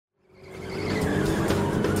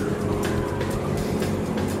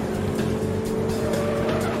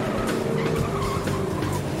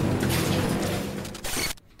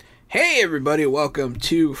Hey everybody, welcome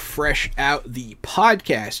to Fresh Out the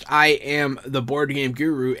Podcast. I am the board game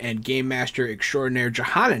guru and game master extraordinaire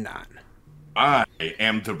Jahananan. I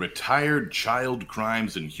am the retired child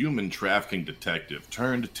crimes and human trafficking detective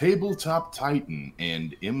turned tabletop titan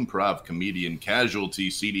and improv comedian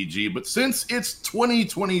Casualty CDG. But since it's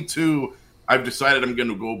 2022, I've decided I'm going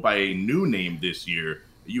to go by a new name this year.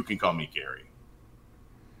 You can call me Gary.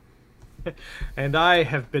 And I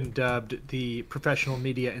have been dubbed the professional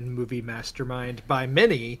media and movie mastermind by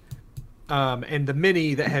many, and the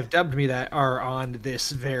many that have dubbed me that are on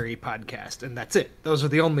this very podcast, and that's it. Those are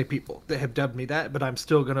the only people that have dubbed me that, but I'm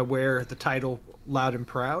still going to wear the title loud and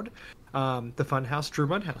proud, the Funhouse Drew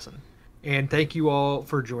Munhausen. And thank you all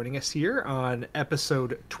for joining us here on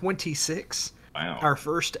episode 26, Wow. our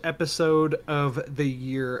first episode of the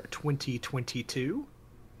year 2022.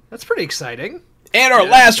 That's pretty exciting. And our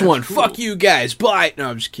Yeah, last that's one, cool. fuck you guys, bye. No,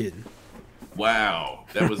 I'm just kidding. Wow,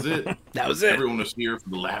 that was it. That was it. Everyone was here for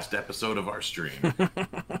the last episode of our stream.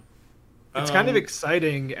 It's kind of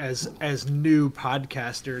exciting as new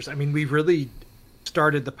podcasters. I mean, we really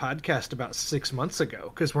started the podcast about 6 months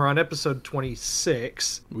ago because we're on episode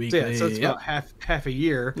 26. Weekly, So it's yep. about half a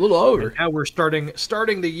year. A little over. And now we're starting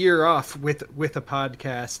the year off with a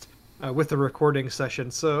podcast, with a recording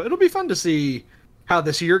session. So it'll be fun to see how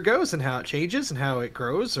this year goes and how it changes and how it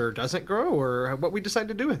grows or doesn't grow or what we decide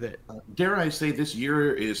to do with it. Dare I say this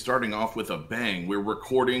year is starting off with a bang. We're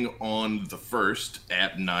recording on the 1st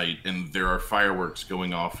at night, and there are fireworks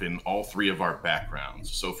going off in all three of our backgrounds.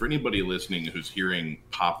 So for anybody listening who's hearing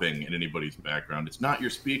popping in anybody's background, it's not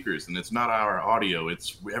your speakers and it's not our audio.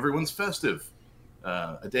 It's everyone's festive.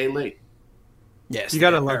 A day late. Yes, You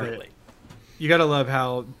gotta they are love it. late. You gotta love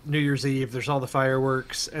how New Year's Eve, there's all the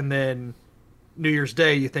fireworks, and then New Year's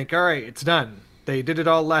Day, you think, all right, it's done. They did it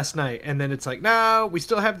all last night. And then it's like, no, we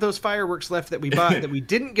still have those fireworks left that we bought that we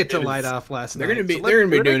didn't get to light off last They're night. gonna be So they're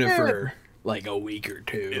let's gonna be do doing it again. for like a week or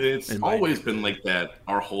two. It's in my always opinion. been like that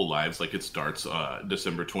our whole lives. Like it starts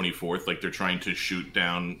December 24th, like they're trying to shoot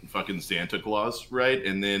down fucking Santa Claus, right?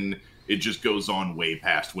 And then it just goes on way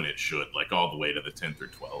past when it should, like all the way to the 10th or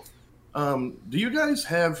 12th. Do you guys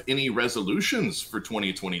have any resolutions for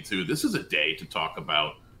 2022? This is a day to talk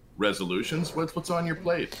about resolutions. What's on your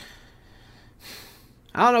plate?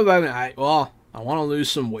 I don't know about I want to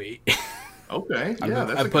lose some weight. Okay, yeah,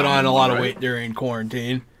 that's I a put on common a one, lot of right? weight during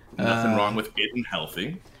quarantine. Nothing wrong with getting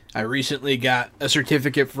healthy. I recently got a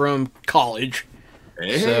certificate from college,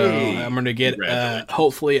 Hey, so I'm gonna get congratulations.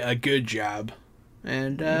 hopefully a good job,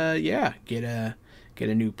 and get a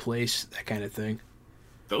new place, that kind of thing.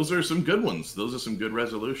 Those are some good ones. Those are some good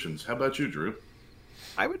resolutions. How about you, Drew?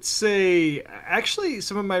 I would say, actually,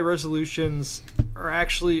 some of my resolutions are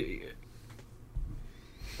actually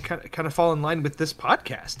kind of fall in line with this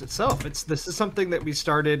podcast itself. This is something that we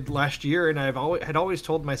started last year, and had always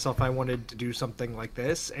told myself I wanted to do something like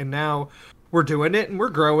this, and now we're doing it, and we're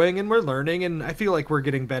growing, and we're learning, and I feel like we're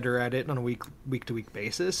getting better at it on a week to week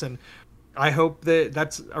basis, and I hope that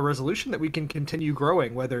that's a resolution that we can continue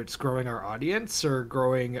growing, whether it's growing our audience or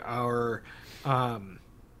growing our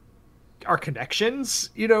connections,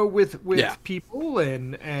 with Yeah. people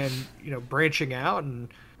and branching out. And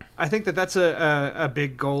I think that that's a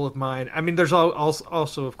big goal of mine. I mean, there's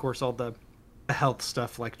also of course all the health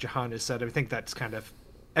stuff like Jahan has said. I think that's kind of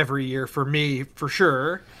every year for me for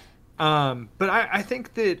sure. But I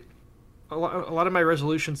think that a lot of my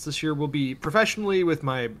resolutions this year will be professionally with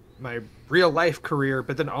my real life career,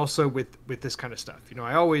 but then also with this kind of stuff.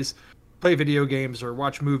 I always play video games or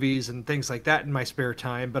watch movies and things like that in my spare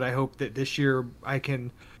time, but I hope that this year I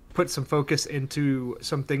can put some focus into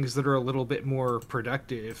some things that are a little bit more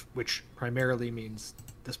productive, which primarily means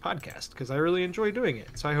this podcast, because I really enjoy doing it.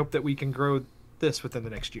 So I hope that we can grow this within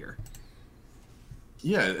the next year.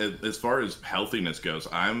 Yeah, as far as healthiness goes,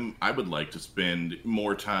 I would like to spend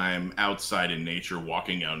more time outside in nature,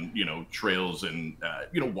 walking on trails and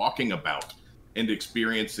walking about and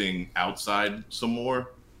experiencing outside some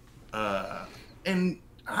more. And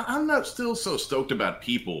I'm not still so stoked about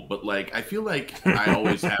people, but like I feel like I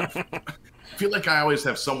always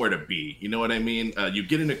have somewhere to be. You know what I mean? You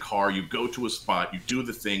get in a car, you go to a spot, you do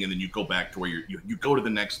the thing, and then you go back to where you go to the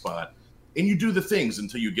next spot, and you do the things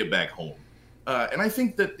until you get back home. And I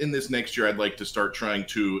think that in this next year, I'd like to start trying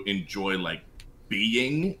to enjoy like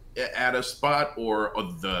being at a spot or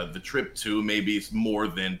the trip to maybe more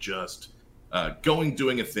than just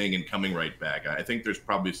doing a thing and coming right back. I think there's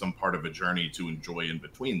probably some part of a journey to enjoy in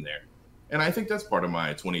between there. And I think that's part of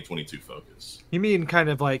my 2022 focus. You mean kind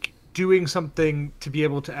of like doing something to be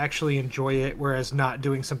able to actually enjoy it, whereas not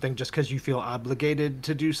doing something just because you feel obligated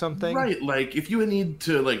to do something? Right, like if you need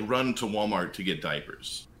to like run to Walmart to get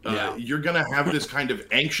diapers, You're going to have this kind of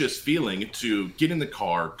anxious feeling to get in the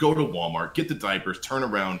car, go to Walmart, get the diapers, turn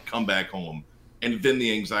around, come back home, and then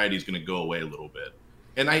the anxiety is going to go away a little bit.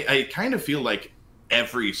 And I kind of feel like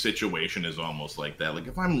every situation is almost like that. Like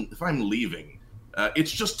if I'm leaving,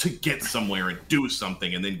 it's just to get somewhere and do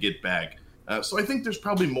something and then get back. So I think there's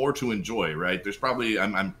probably more to enjoy, right? There's probably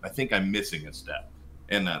I think I'm missing a step.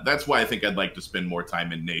 And that's why I think I'd like to spend more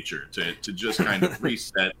time in nature to just kind of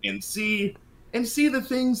reset and see the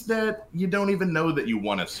things that you don't even know that you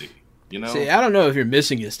want to see. You know? See, I don't know if you're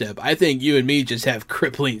missing a step. I think you and me just have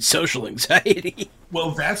crippling social anxiety.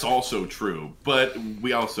 Well, that's also true, but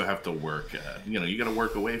we also have to work. You got to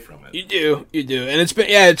work away from it. You do, and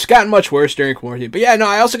it's gotten much worse during quarantine. But yeah, no,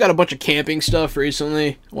 I also got a bunch of camping stuff recently.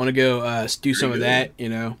 I want to go do some of that,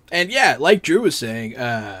 And yeah, like Drew was saying,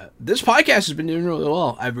 this podcast has been doing really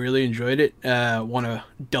well. I've really enjoyed it. Want to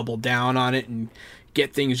double down on it and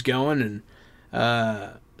get things going,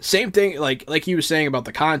 and same thing, like he was saying about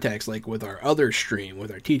the context, like with our other stream, with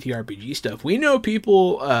our TTRPG stuff. We know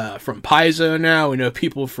people from Paizo now. We know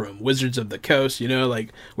people from Wizards of the Coast.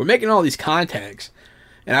 Like we're making all these contacts,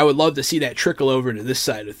 and I would love to see that trickle over to this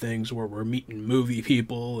side of things, where we're meeting movie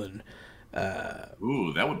people and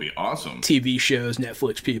ooh, that would be awesome. TV shows,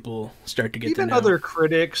 Netflix people start to get even to know. Other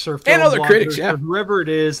critics or film other bloggers critics, yeah, or whoever it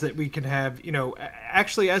is that we can have.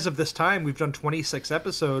 Actually, as of this time, we've done 26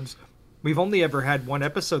 episodes. We've only ever had one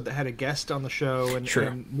episode that had a guest on the show,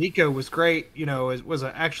 and Nico was great. It was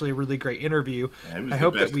actually a really great interview. Yeah, he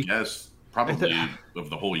was the best guest probably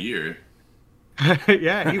of the whole year.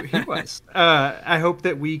 Yeah, he was. I hope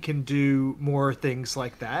that we can do more things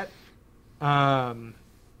like that. And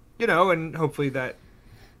hopefully that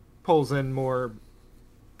pulls in more.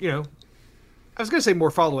 I was gonna say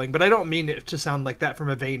more following, but I don't mean it to sound like that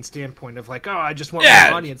from a vain standpoint of like, oh, I just want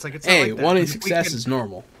more audience. Like it's not like that. Wanting success is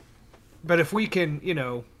normal. But if we can,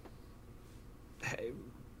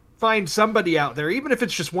 find somebody out there, even if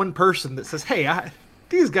it's just one person that says, "Hey,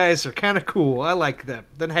 these guys are kind of cool. I like them,"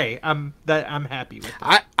 then hey, I'm happy with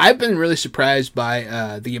that. I've been really surprised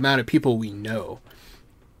by the amount of people we know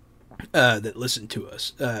that listen to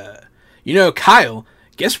us. Kyle.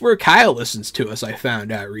 Guess where Kyle listens to us? I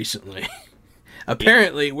found out recently.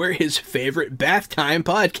 Apparently, we're his favorite bath time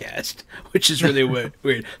podcast, which is really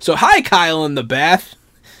weird. So, hi, Kyle in the bath.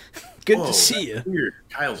 Good to see you. Weird.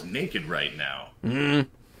 Kyle's naked right now.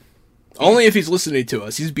 Only if he's listening to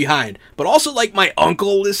us. He's behind. But also, like, my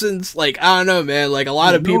uncle listens. Like, I don't know, man. Like, a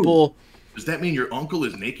lot of people... Does that mean your uncle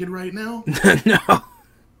is naked right now? No.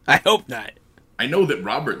 I hope not. I know that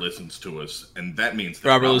Robert listens to us, and that means that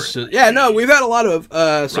Robert listens to... Yeah, no, we've had a lot of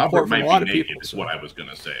support from a lot of naked, people. Is what I was going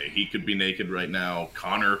to say. He could be naked right now.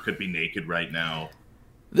 Connor could be naked right now.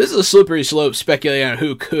 This is a slippery slope speculating on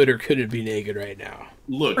who could or couldn't be naked right now.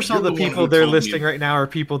 Look, of course, all the people they're listing right now are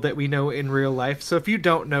people that we know in real life. So if you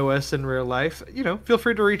don't know us in real life, feel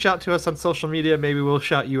free to reach out to us on social media. Maybe we'll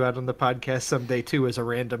shout you out on the podcast someday too, as a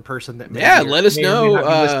random person that let us know.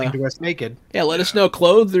 Listening to us naked. Yeah, let us know,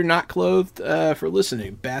 clothed or not clothed, for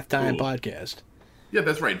listening. Bath Time Podcast. Yeah,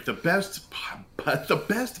 that's right. The best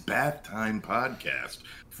bath time podcast.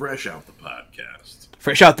 Fresh out the podcast.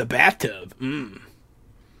 Fresh out the bathtub.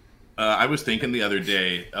 I was thinking the other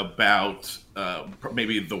day about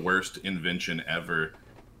maybe the worst invention ever.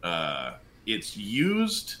 It's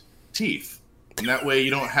used teeth. And that way you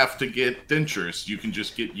don't have to get dentures. You can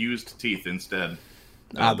just get used teeth instead.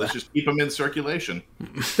 Let's just keep them in circulation.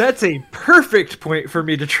 That's a perfect point for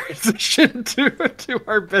me to transition to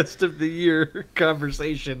our best of the year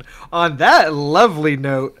conversation on that lovely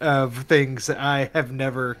note of things that I have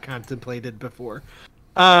never contemplated before.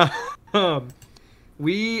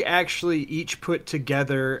 We actually each put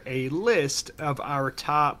together a list of our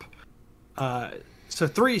top, so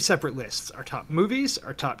 3 separate lists: our top movies,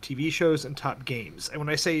 our top TV shows, and top games. And when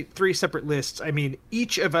I say 3 separate lists, I mean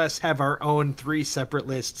each of us have our own 3 separate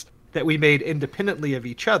lists that we made independently of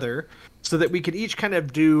each other, so that we could each kind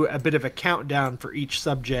of do a bit of a countdown for each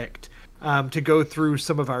subject, to go through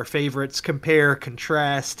some of our favorites, compare,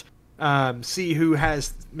 contrast, see who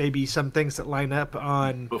has maybe some things that line up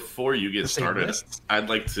on. Before you get started, lists. I'd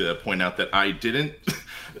like to point out that I didn't.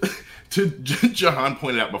 Jahan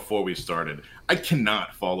pointed out before we started, I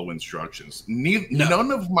cannot follow instructions.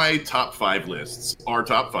 None of my top 5 lists are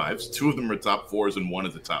top 5s. 2 of them are top 4s, and 1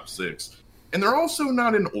 is the top 6. And they're also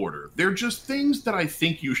not in order. They're just things that I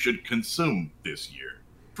think you should consume this year,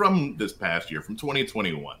 from this past year, from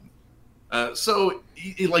 2021. So,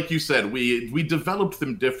 like you said, we developed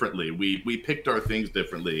them differently. We picked our things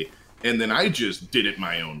differently, and then I just did it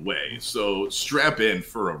my own way. So strap in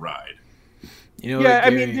for a ride.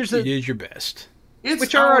 Gary, you did your best. It's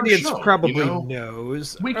which our audience show, probably you know?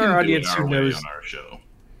 knows. We can Our do audience it our who way knows on our show.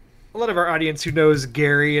 a lot of our audience who knows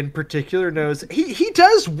Gary in particular knows he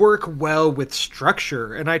does work well with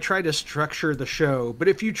structure, and I try to structure the show. But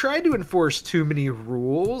if you try to enforce too many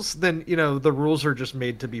rules, then the rules are just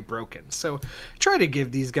made to be broken. So I try to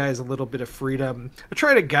give these guys a little bit of freedom. I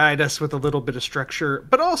try to guide us with a little bit of structure,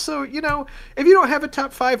 but also, if you don't have a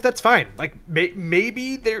top 5, that's fine. Like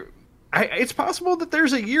maybe there. It's possible that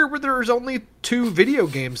there's a year where there's only 2 video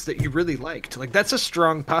games that you really liked. Like, that's a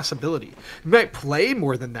strong possibility. You might play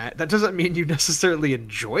more than that. That doesn't mean you necessarily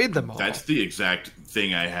enjoyed them all. That's the exact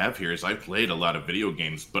thing I have here is I played a lot of video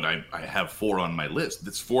games, but I have 4 on my list.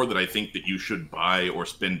 It's 4 that I think that you should buy or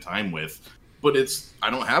spend time with. But I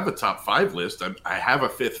don't have a top 5 list. I have a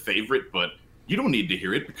 5th favorite, but you don't need to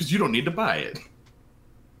hear it because you don't need to buy it.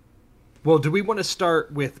 Well, do we want to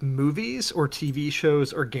start with movies or TV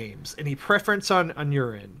shows or games? Any preference on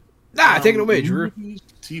your end? Nah, take it away, Drew. Movies,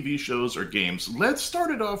 TV shows or games. Let's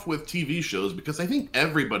start it off with TV shows because I think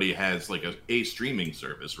everybody has like a streaming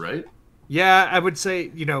service, right? Yeah, I would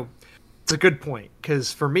say, it's a good point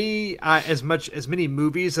because for me, as many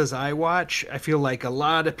movies as I watch, I feel like a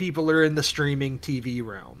lot of people are in the streaming TV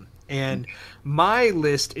realm. And my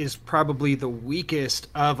list is probably the weakest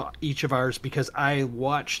of each of ours because I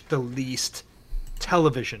watch the least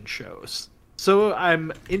television shows. So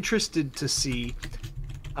I'm interested to see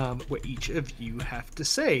what each of you have to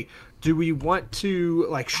say. Do we want to,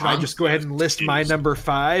 should I just go ahead and list my number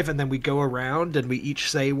 5 and then we go around and we each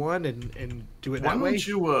say one and do it that way?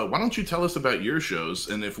 Why don't you tell us about your shows?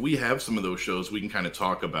 And if we have some of those shows, we can kind of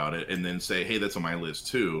talk about it and then say, hey, that's on my list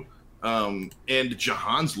too. And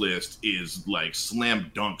Jahan's list is like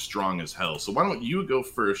slam dunk strong as hell. So why don't you go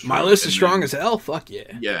first? My list is strong as hell. Fuck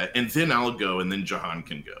yeah. Yeah, and then I'll go, and then Jahan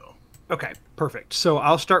can go. Okay, perfect. So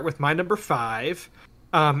I'll start with my number 5.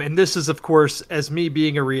 And this is, of course, as me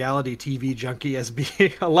being a reality TV junkie, as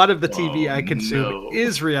being a lot of the TV I consume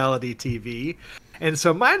is reality TV. And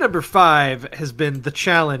so my number 5 has been The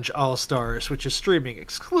Challenge All-Stars, which is streaming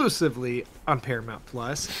exclusively on Paramount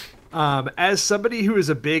Plus. As somebody who is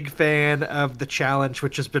a big fan of The Challenge,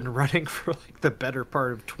 which has been running for like the better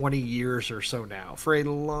part of 20 years or so now, for a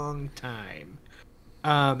long time,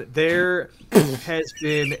 there has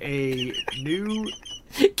been a new...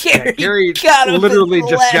 Gary literally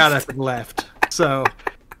just got up and left. So,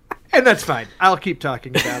 and that's fine. I'll keep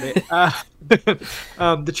talking about it.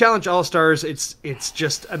 The Challenge All-Stars, it's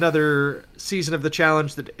just another season of The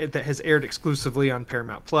Challenge that has aired exclusively on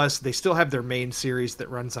Paramount Plus. They still have their main series that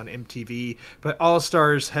runs on MTV, but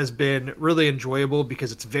All-Stars has been really enjoyable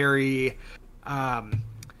because it's very kind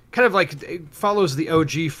of like it follows the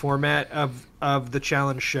OG format of the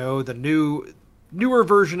Challenge show. The newer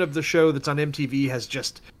version of the show that's on MTV has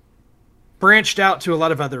just branched out to a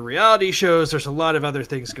lot of other reality shows. There's a lot of other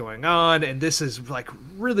things going on, and this is like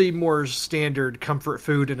really more standard comfort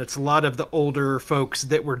food, and it's a lot of the older folks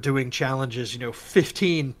that were doing challenges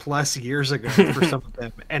 15 plus years ago for some of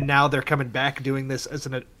them, and now they're coming back doing this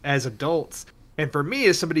as adults. And for me,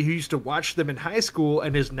 as somebody who used to watch them in high school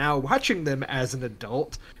and is now watching them as an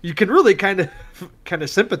adult, you can really kind of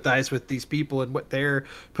sympathize with these people and what they're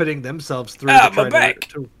putting themselves through to try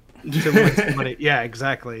to win some money. Yeah,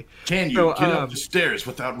 exactly. Can you get up the stairs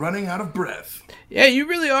without running out of breath? Yeah, you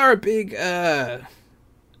really are a big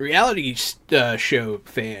reality show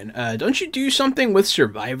fan. Don't you do something with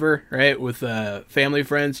Survivor, right? With family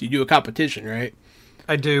friends, you do a competition, right?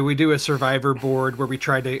 I do. We do a Survivor board where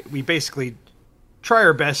we basically try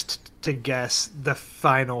our best to guess the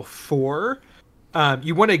final 4.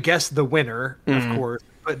 You want to guess the winner, of course,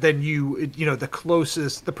 but then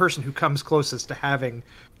the person who comes closest to having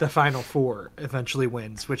the final 4 eventually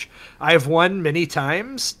wins, which I have won many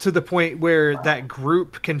times to the point where that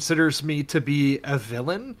group considers me to be a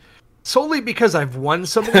villain. Solely because I've won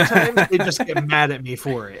so many times, they just get mad at me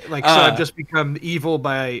for it. So I've just become evil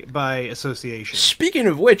by association. Speaking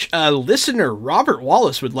of which, listener Robert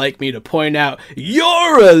Wallace would like me to point out,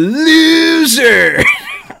 you're a loser!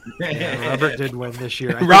 Yeah, Robert did win this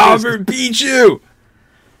year. Robert beat you!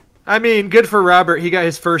 I mean, good for Robert. He got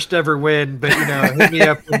his first ever win, but, hit me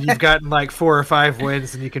up when you've gotten like 4 or 5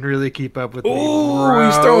 wins and you can really keep up with me. Oh,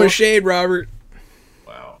 he's throwing shade, Robert.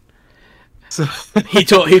 So he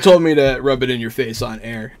told me to rub it in your face on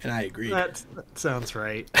air, and I agreed. That sounds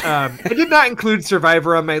right. I did not include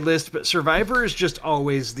Survivor on my list, but Survivor is just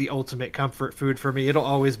always the ultimate comfort food for me. It'll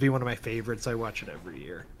always be one of my favorites. I watch it every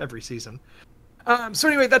year, every season. So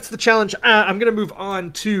anyway, that's The Challenge. I'm going to move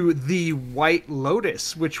on to The White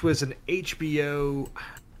Lotus, which was an HBO...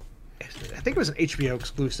 I think it was an HBO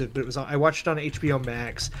exclusive, but I watched it on HBO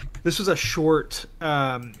Max. This was a short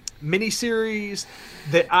miniseries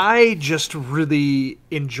that I just really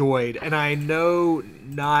enjoyed, and I know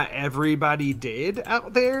not everybody did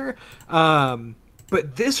out there.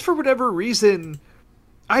 But this, for whatever reason,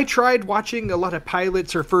 I tried watching a lot of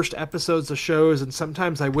pilots or first episodes of shows, and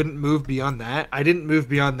sometimes I wouldn't move beyond that. I didn't move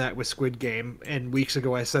beyond that with Squid Game, and weeks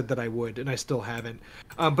ago I said that I would, and I still haven't.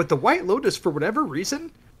 But The White Lotus, for whatever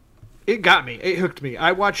reason, it got me. It hooked me.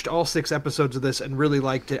 I watched all 6 episodes of this and really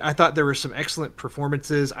liked it. I thought there were some excellent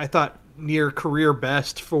performances. I thought near career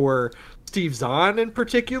best for Steve Zahn in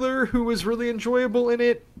particular, who was really enjoyable in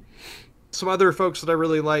it. Some other folks that I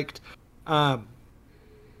really liked. But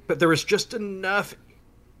there was just enough.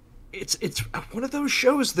 It's one of those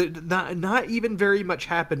shows that not even very much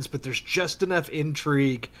happens, but there's just enough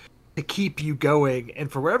intrigue to keep you going. And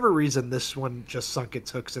for whatever reason, this one just sunk its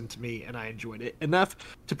hooks into me, and I enjoyed it enough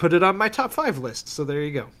to put it on my top 5 list. So there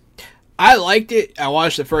you go. I liked it. I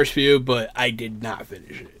watched the first few, but I did not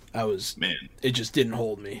finish it. It just didn't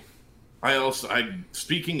hold me.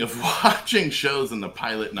 Speaking of watching shows and the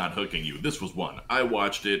pilot not hooking you, this was one. I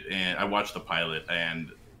watched it, and I watched the pilot,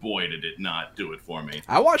 and boy, did it not do it for me.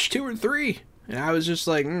 I watched 2 or 3, and I was just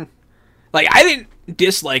like, Like, I didn't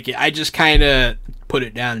dislike it. I just kind of put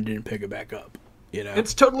it down and didn't pick it back up. You know,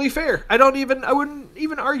 it's totally fair. I wouldn't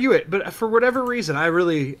even argue it. But for whatever reason, I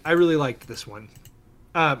really liked this one.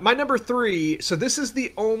 My number 3. So this is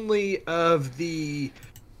the only of the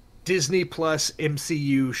Disney Plus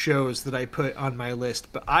MCU shows that I put on my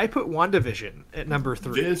list, but I put WandaVision at number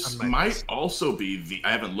 3. This might also be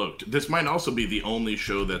I haven't looked. This might also be the only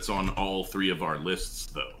show that's on all 3 of our lists,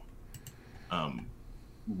 though.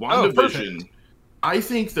 WandaVision. I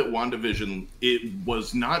think that WandaVision, it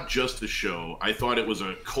was not just a show. I thought it was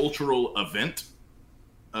a cultural event.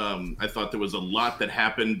 I thought there was a lot that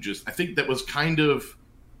happened. I think that was kind of,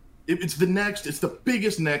 it's the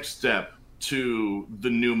biggest next step to the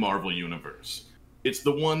new Marvel universe. It's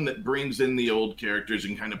the one that brings in the old characters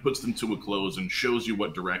and kind of puts them to a close and shows you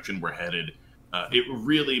what direction we're headed. It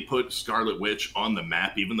really put Scarlet Witch on the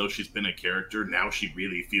map. Even though she's been a character, now she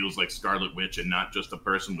really feels like Scarlet Witch and not just a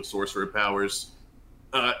person with sorcerer powers.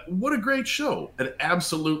 What a great show. And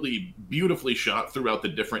absolutely beautifully shot throughout the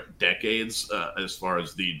different decades as far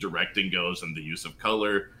as the directing goes and the use of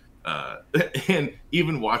color. And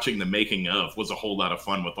even watching the making of was a whole lot of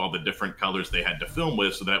fun with all the different colors they had to film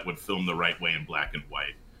with, so that would film the right way in black and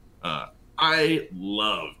white. I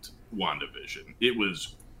loved WandaVision. It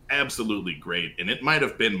was absolutely great, and it might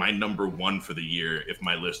have been my number 1 for the year if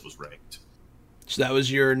my list was ranked. So that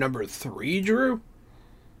was your number 3, Drew?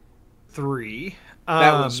 3.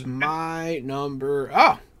 That was my number...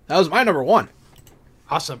 Oh, that was my number 1.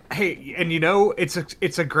 Awesome. Hey, and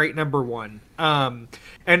it's a great number 1.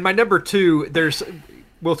 And my number 2,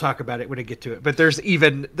 we'll talk about it when I get to it, but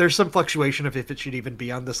there's some fluctuation of if it should even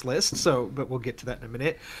be on this list. But we'll get to that in a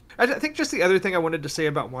minute. I think just the other thing I wanted to say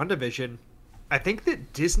about WandaVision, I think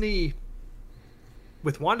that Disney,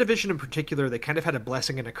 with WandaVision in particular, they kind of had a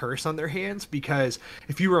blessing and a curse on their hands, because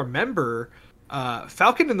if you remember,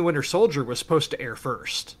 Falcon and the Winter Soldier was supposed to air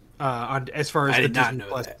first. As far as the Disney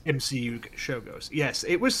Plus MCU show goes. Yes,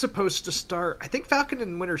 it was supposed to start... I think Falcon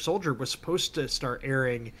and Winter Soldier was supposed to start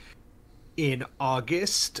airing in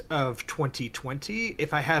August of 2020.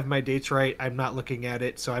 If I have my dates right, I'm not looking at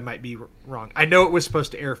it, so I might be wrong. I know it was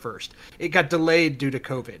supposed to air first. It got delayed due to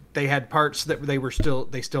COVID. They had parts that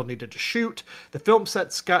they still needed to shoot. The film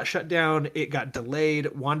sets got shut down. It got delayed.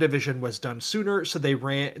 WandaVision was done sooner, so they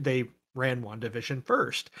ran WandaVision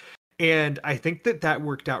first. And I think that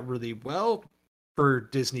worked out really well for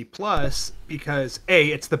Disney Plus because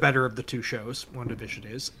it's the better of the 2 shows.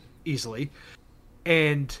 WandaVision is easily.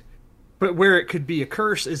 But where it could be a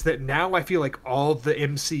curse is that now I feel like all the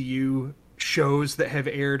MCU shows that have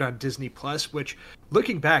aired on Disney Plus, which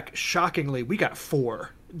looking back, shockingly, we got 4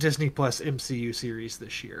 Disney Plus MCU series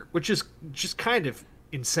this year, which is just kind of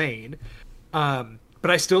insane. But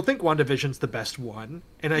I still think WandaVision's the best one.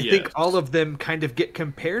 And I think all of them kind of get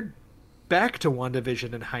compared back to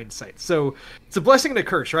WandaVision in hindsight. So it's a blessing and a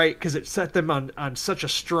curse, right? Because it set them on such a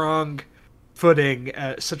strong footing,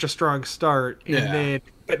 such a strong start. And then,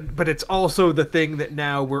 but it's also the thing that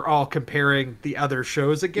now we're all comparing the other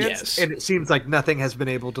shows against. Yes. And it seems like nothing has been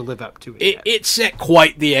able to live up to it yet. It set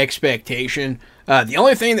quite the expectation. The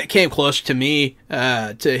only thing that came close to me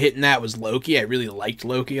to hitting that was Loki. I really liked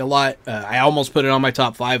Loki a lot. I almost put it on my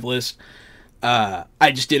top 5 list.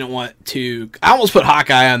 I just didn't want to... I almost put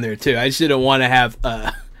Hawkeye on there, too. I just didn't want to have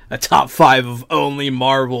a top 5 of only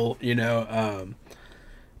Marvel,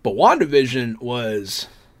 But WandaVision was...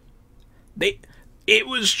 It it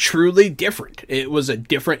was truly different. It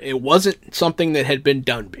wasn't something that had been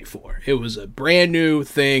done before. It was a brand new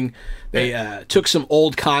thing. They took some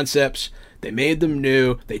old concepts, they made them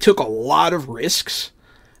new, they took a lot of risks,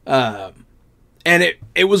 and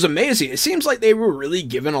it was amazing. It seems like they were really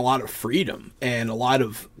given a lot of freedom and a lot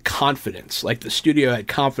of confidence. Like the studio had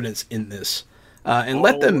confidence in this, and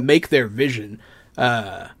let them make their vision,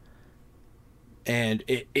 and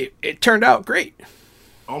it turned out great.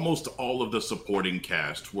 Almost all of the supporting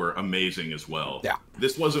cast were amazing as well. Yeah.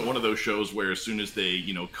 This wasn't one of those shows where as soon as they,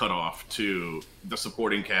 cut off to the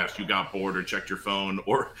supporting cast, you got bored or checked your phone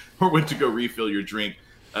or went to go refill your drink.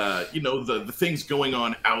 The things going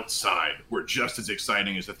on outside were just as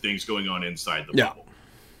exciting as the things going on inside the bubble.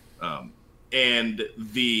 And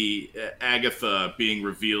the Agatha being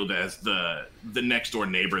revealed as the next door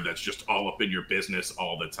neighbor that's just all up in your business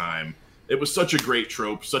all the time. It was such a great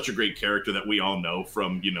trope, such a great character that we all know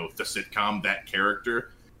from, the sitcom, that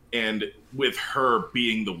character. And with her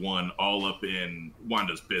being the one all up in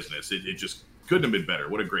Wanda's business, it just couldn't have been better.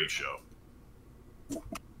 What a great show.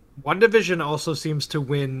 WandaVision also seems to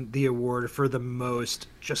win the award for the most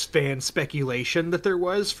just fan speculation that there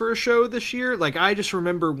was for a show this year. Like, I just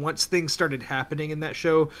remember once things started happening in that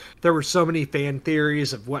show, there were so many fan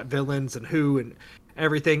theories of what villains and who and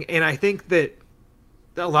everything. And I think that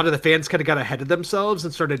a lot of the fans kind of got ahead of themselves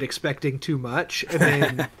and started expecting too much, and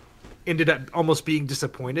then ended up almost being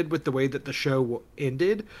disappointed with the way that the show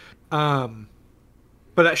ended.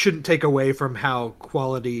 But that shouldn't take away from how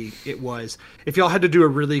quality it was. If y'all had to do a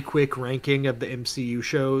really quick ranking of the MCU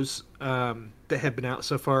shows that have been out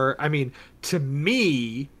so far, I mean, to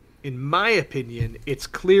me, in my opinion, it's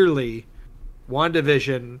clearly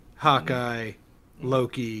WandaVision, Hawkeye,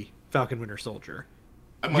 Loki, Falcon Winter Soldier.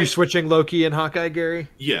 You switching Loki and Hawkeye, Gary?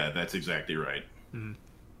 Yeah, that's exactly right.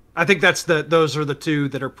 I think those are the two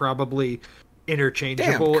that are probably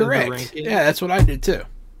interchangeable. Damn, correct. In the ranking. Yeah, that's what I did too.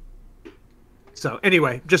 So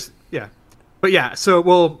anyway,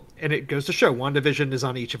 so and it goes to show WandaVision is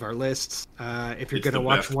on each of our lists. If you're going to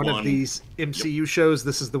watch one of these MCU shows,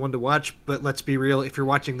 this is the one to watch. But let's be real, if you're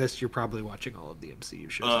watching this, you're probably watching all of the MCU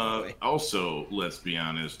shows. Anyway. Also, let's be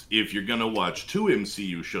honest, if you're going to watch 2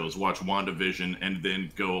 MCU shows, watch WandaVision and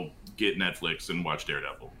then go get Netflix and watch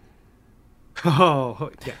Daredevil.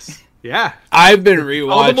 Oh, yes. Yeah. I've been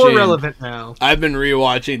rewatching. All the more relevant now. I've been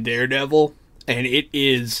rewatching Daredevil, and it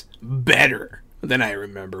is better than I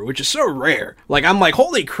remember, which is so rare. Like, I'm like,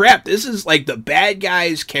 holy crap, this is like the bad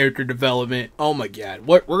guy's character development. Oh my god.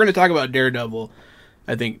 We're going to talk about Daredevil,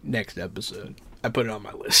 I think, next episode. I put it on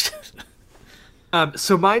my list.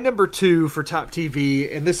 So my number 2 for top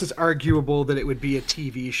TV, and this is arguable that it would be a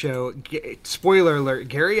TV show. Spoiler alert,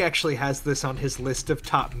 Gary actually has this on his list of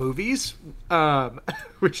top movies,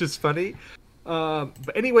 which is funny.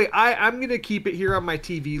 But anyway, I'm going to keep it here on my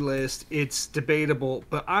TV list. It's debatable,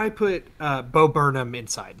 but I put Bo Burnham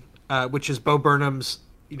inside, which is Bo Burnham's,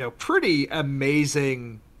 pretty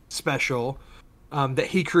amazing special that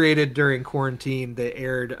he created during quarantine that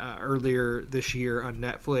aired earlier this year on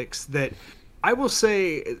Netflix. That I will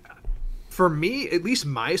say, for me, at least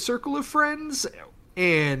my circle of friends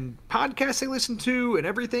and podcasts I listen to and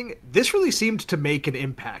everything, this really seemed to make an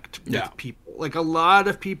impact with people. Like, a lot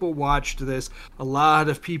of people watched this. A lot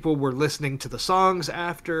of people were listening to the songs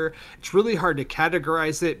after. It's really hard to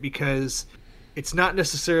categorize it because it's not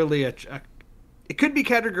necessarily it could be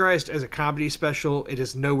categorized as a comedy special. It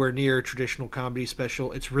is nowhere near a traditional comedy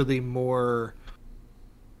special. It's really more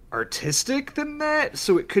artistic than that,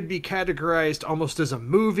 so it could be categorized almost as a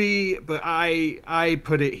movie, but I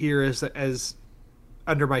put it here as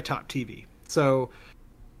under my top TV. So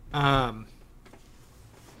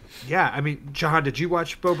yeah, I mean, Jahan, did you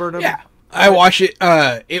watch Bo Burnham? Yeah, I watched it.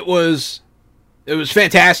 It was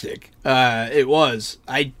fantastic. It was.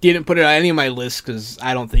 I didn't put it on any of my lists because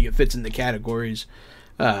I don't think it fits in the categories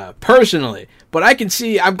personally. But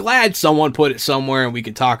I'm glad someone put it somewhere and we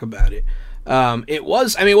could talk about it. It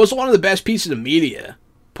was one of the best pieces of media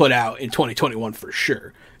put out in 2021 for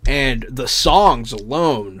sure. And the songs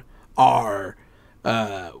alone are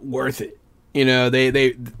worth it.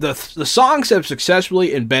 The songs have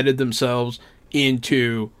successfully embedded themselves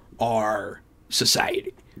into our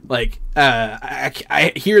society. Like,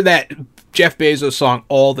 I hear that Jeff Bezos song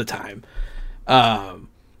all the time.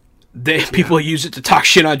 People use it to talk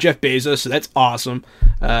shit on Jeff Bezos, so that's awesome.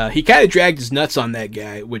 He kind of dragged his nuts on that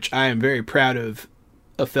guy, which I am very proud of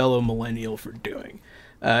a fellow millennial for doing.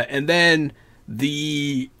 And then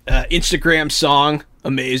the Instagram song,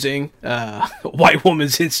 amazing. White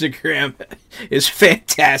Woman's Instagram is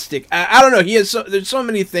fantastic. I don't know. There's so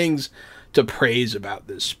many things to praise about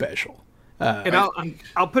this special. And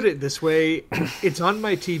I'll put it this way: it's on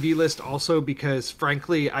my TV list also because,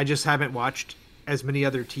 frankly, I just haven't watched as many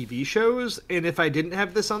other TV shows. And if I didn't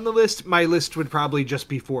have this on the list, my list would probably just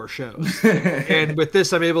be 4 shows. And with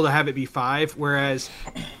this, I'm able to have it be 5. Whereas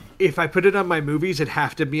if I put it on my movies, it'd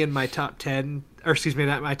have to be in my top 10, or excuse me,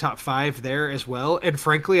 not my top 5 there as well. And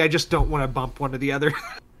frankly, I just don't want to bump one of the other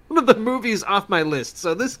one of the movies off my list.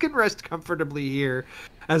 So this can rest comfortably here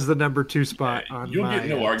as the number 2 spot on You'll my get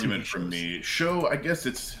no argument TV from shows. me. Show, I guess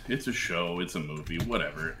it's a show, it's a movie,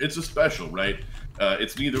 whatever. It's a special, right?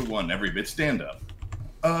 It's neither one, every bit stand up.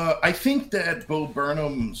 I think that Bo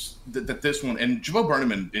Burnham's that this one, and Bo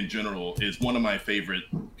Burnham in general is one of my favorite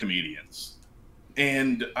comedians.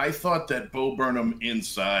 And I thought that Bo Burnham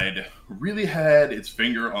Inside really had its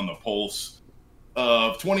finger on the pulse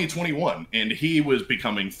of 2021, and he was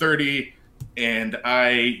becoming 30, and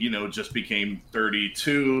I, just became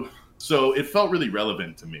 32, so it felt really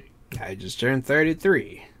relevant to me. I just turned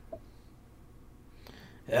 33.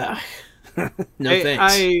 Yeah. No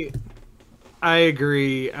thanks. I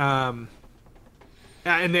agree. And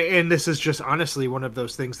this is just honestly one of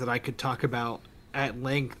those things that I could talk about at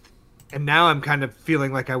length. And now I'm kind of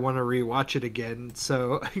feeling like I want to rewatch it again.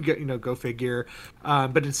 So, go figure.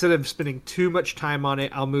 But instead of spending too much time on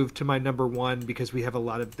it, I'll move to my number 1 because we have a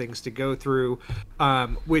lot of things to go through,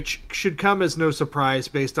 which should come as no surprise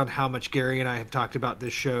based on how much Gary and I have talked about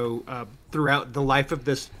this show throughout the life of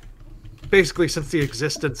this, basically since the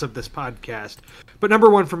existence of this podcast. But number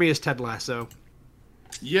 1 for me is Ted Lasso.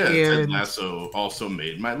 Yeah, Ted Lasso also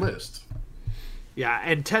made my list. Yeah,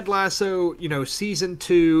 and Ted Lasso, season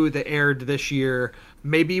 2 that aired this year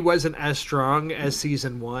maybe wasn't as strong as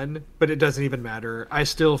season 1, but it doesn't even matter. I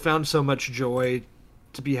still found so much joy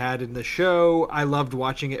to be had in the show. I loved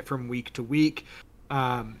watching it from week to week.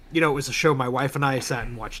 It was a show my wife and I sat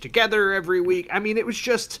and watched together every week. I mean, it was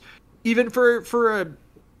just, even for a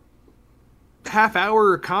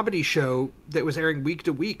half-hour comedy show that was airing week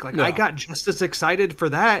to week, I got just as excited for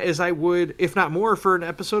that as I would, if not more, for an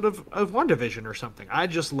episode of WandaVision or something. I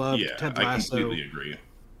just loved Ted Lasso. I completely agree.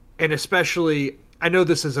 And especially, I know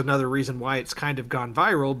this is another reason why it's kind of gone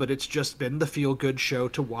viral, but it's just been the feel-good show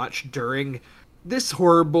to watch during this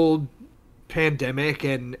horrible pandemic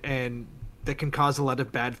and that can cause a lot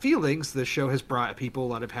of bad feelings. The show has brought people a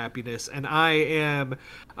lot of happiness, and I am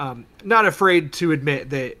not afraid to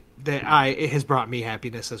admit that it has brought me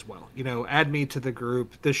happiness as well. Add me to the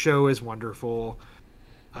group. The show is wonderful.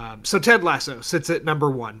 So Ted Lasso sits at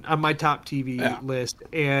number 1 on my top TV list.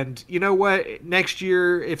 And you know what? Next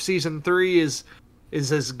year, if season 3 is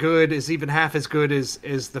as good, is even half as good as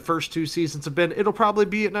the first 2 seasons have been, it'll probably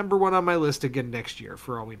be at number 1 on my list again next year,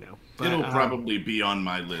 for all we know. But, it'll probably be on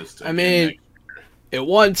my list. I mean, it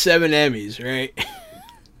won 7 Emmys, right?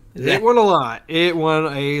 It won a lot. It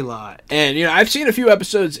won a lot. And, I've seen a few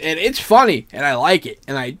episodes, and it's funny, and I like it,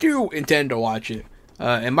 and I do intend to watch it.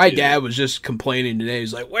 And my dad was just complaining today.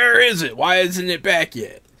 He's like, where is it? Why isn't it back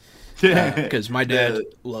yet? Because my dad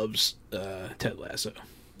loves Ted Lasso.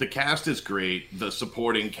 The cast is great. The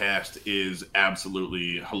supporting cast is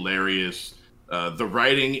absolutely hilarious. The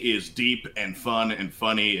writing is deep and fun and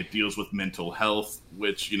funny. It deals with mental health,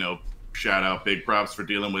 which, shout out, big props for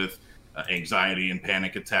dealing with anxiety and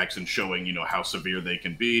panic attacks and showing, how severe they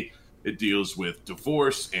can be. It deals with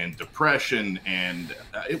divorce and depression, and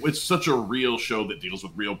it was such a real show that deals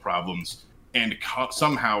with real problems. And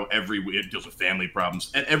somehow it deals with family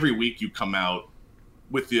problems. And every week you come out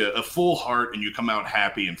with a full heart and you come out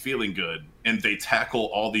happy and feeling good. And they tackle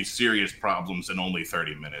all these serious problems in only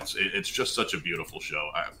 30 minutes. It's just such a beautiful show.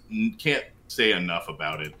 I can't say enough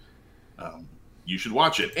about it. You should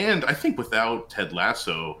watch it. And I think without Ted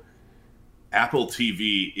Lasso, Apple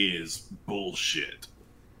TV is bullshit.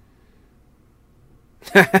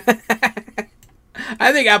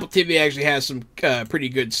 I think Apple TV actually has some pretty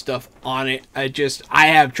good stuff on it. I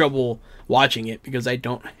have trouble watching it because I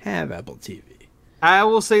don't have Apple TV. I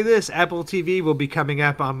will say this: Apple TV will be coming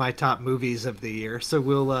up on my top movies of the year, so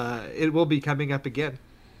it will be coming up again.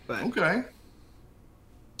 But okay,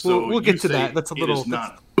 so we'll get to that. That's a little. It is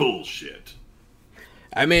not bullshit.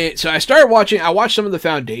 I mean, so I watched some of The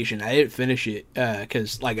Foundation. I didn't finish it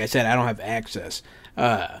because, like I said, I don't have access.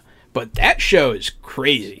 But that show is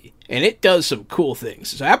crazy, and it does some cool things.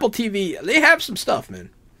 So Apple TV, they have some stuff,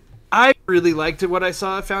 man. I really liked it what I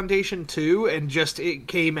saw at Foundation 2, and just it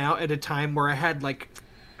came out at a time where I had like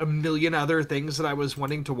a million other things that I was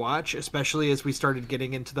wanting to watch, especially as we started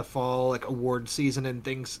getting into the fall, like award season and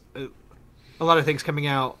things, a lot of things coming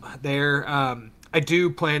out there. I do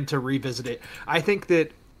plan to revisit it. I think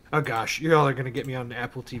that Oh gosh, you all are going to get me on an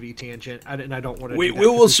Apple TV tangent, and I don't want to. We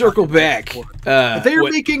will circle back. But they are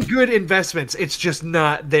making good investments. It's just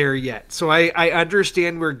not there yet. So I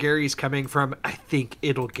understand where Gary's coming from. I think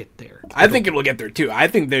it'll get there. I think it'll get there too. I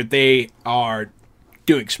think that they are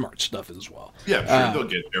doing smart stuff as well. Yeah, sure, they'll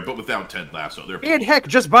get there, but without Ted Lasso, and heck,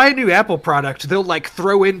 just buy a new Apple product. They'll like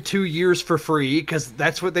throw in 2 years for free because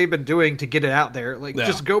that's what they've been doing to get it out there. Like,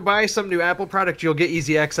 just go buy some new Apple product. You'll get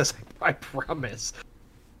easy access. I promise.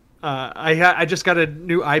 I just got a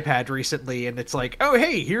new iPad recently, and it's like, oh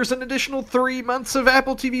hey, here's an additional 3 months of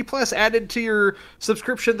Apple TV Plus added to your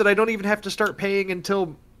subscription that I don't even have to start paying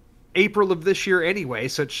until April of this year anyway.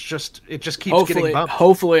 So it just keeps getting bumped.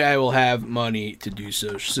 Hopefully, I will have money to do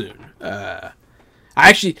so soon.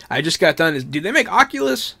 I just got done. Do they make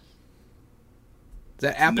Oculus? Is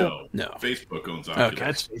that Apple? No. Facebook owns Oculus. Okay,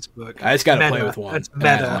 that's Facebook. I just got to play with one. That's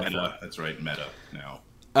Meta. Meta. That's right, Meta now.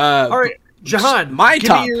 All right. Jahan, give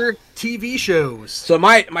me your TV shows. So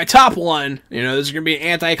my top one, this is going to be an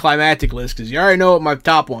anticlimactic list because you already know what my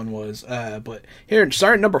top one was. But here,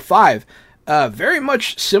 starting number 5, very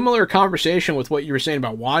much similar conversation with what you were saying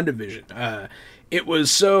about WandaVision. It was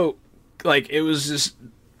so, it was this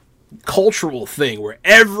cultural thing where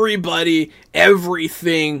everything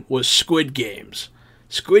was Squid Games.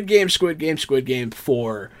 Squid Game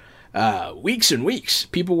for weeks and weeks.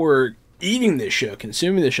 People were eating this show,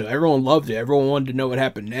 consuming this show. Everyone loved it. Everyone wanted to know what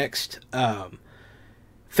happened next.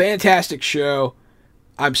 Fantastic show.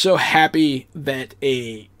 I'm so happy that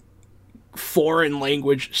a foreign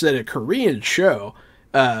language, so that a Korean show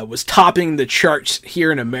was topping the charts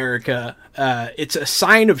here in America. It's a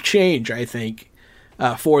sign of change, I think,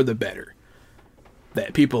 for the better.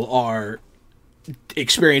 That people are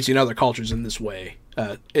experiencing other cultures in this way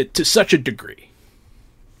to such a degree.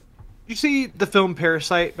 You see the film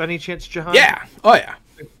Parasite by any chance, Jahan? Yeah. Oh, yeah.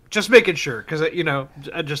 Just making sure, because,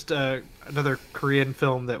 just another Korean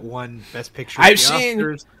film that won Best Picture. I've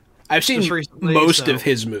seen most of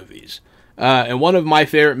his movies. And one of my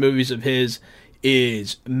favorite movies of his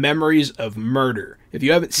is Memories of Murder. If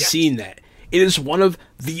you haven't seen that, it is one of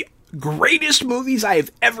the greatest movies I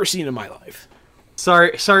have ever seen in my life.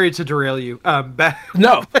 Sorry to derail you. Back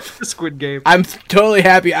to Squid Game. I'm totally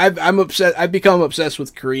happy. I'm upset. I've become obsessed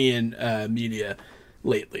with Korean media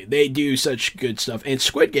lately. They do such good stuff, and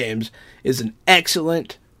Squid Games is an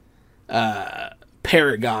excellent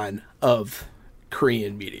paragon of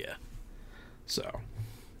Korean media. So,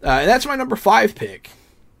 and that's my number 5 pick.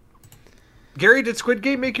 Gary, did Squid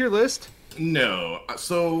Game make your list? No.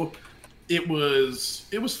 So it was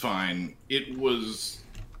fine. It was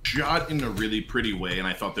shot in a really pretty way, and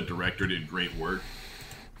I thought the director did great work.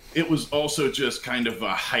 It was also just kind of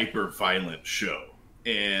a hyper-violent show,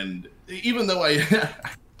 and even though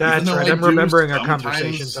that's right, I'm remembering our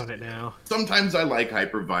conversations on it now. Sometimes I like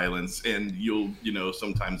hyper-violence, and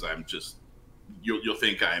sometimes you'll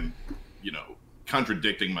think I'm,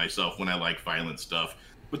 contradicting myself when I like violent stuff.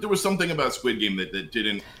 But there was something about Squid Game that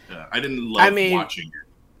didn't, I didn't love watching it.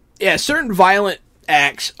 Yeah, certain violent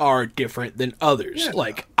acts are different than others.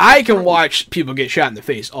 Yeah. I can watch people get shot in the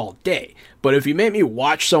face all day, but if you make me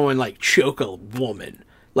watch someone choke a woman,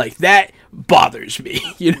 that bothers me.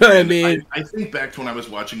 You know what I mean? I think back to when I was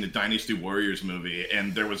watching the Dynasty Warriors movie,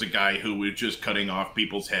 and there was a guy who was just cutting off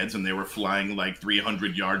people's heads, and they were flying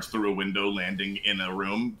 300 yards through a window, landing in a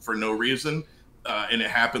room for no reason. And it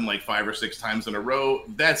happened 5 or 6 times in a row.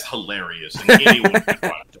 That's hilarious, and anyone can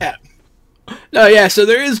watch that. No, yeah, so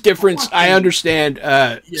there is difference. I understand.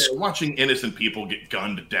 Watching innocent people get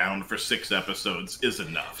gunned down for 6 episodes is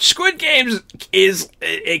enough. Squid Games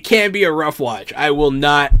it can be a rough watch. I will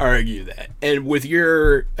not argue that. And with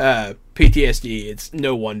your PTSD, it's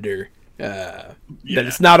no wonder that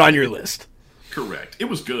it's not on your list. Correct. It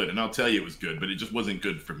was good, and I'll tell you it was good, but it just wasn't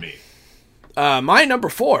good for me. My number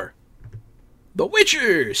 4, The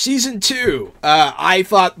Witcher Season 2. I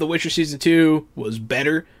thought The Witcher Season 2 was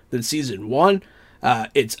better than Season 1.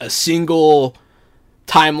 It's a single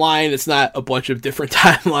timeline. It's not a bunch of different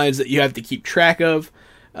timelines that you have to keep track of.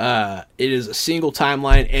 It is a single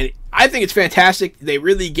timeline, and I think it's fantastic. They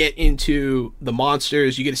really get into the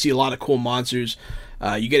monsters. You get to see a lot of cool monsters.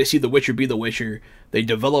 You get to see the Witcher be the Witcher. They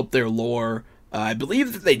develop their lore. I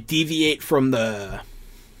believe that they deviate from the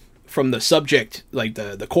subject,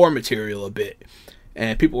 the core material a bit,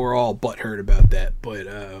 and people were all butthurt about that. But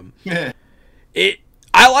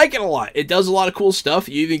I like it a lot. It does a lot of cool stuff.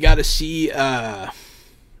 You even got to see a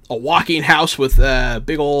walking house with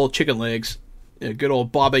big old chicken legs, good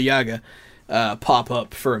old Baba Yaga, pop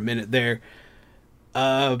up for a minute there.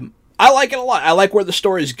 I like it a lot. I like where the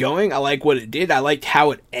story's going. I like what it did. I liked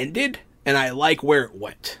how it ended, and I like where it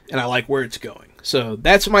went, and I like where it's going. So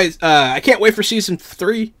that's my. I can't wait for season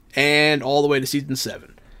 3 and all the way to season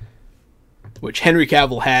 7, which Henry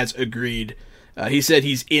Cavill has agreed. He said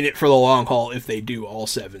he's in it for the long haul if they do all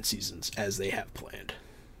 7 seasons as they have planned.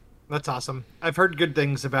 That's awesome. I've heard good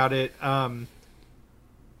things about it.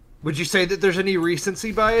 Would you say that there's any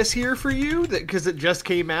recency bias here for you, that because it just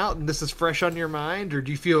came out and this is fresh on your mind, or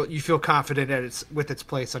do you feel confident with its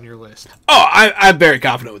place on your list? Oh, I'm very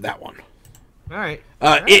confident with that one. All right.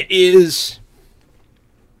 It is.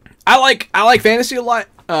 I like fantasy a lot.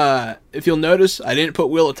 If you'll notice, I didn't put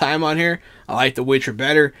Wheel of Time on here. I like The Witcher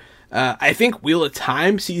better. I think Wheel of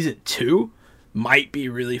Time season 2 might be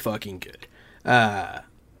really fucking good.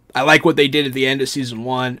 I like what they did at the end of season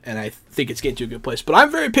 1, and I think it's getting to a good place. But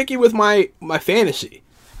I'm very picky with my fantasy.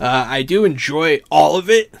 I do enjoy all of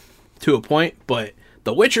it to a point, but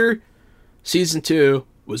The Witcher season 2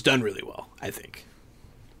 was done really well, I think.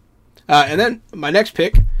 And then my next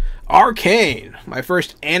pick, Arcane, my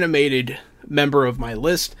first animated member of my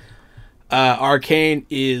list. Arcane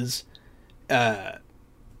is the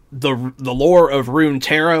lore of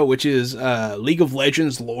Runeterra, which is League of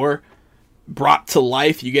Legends lore brought to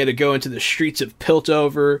life. You get to go into the streets of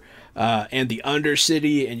Piltover and the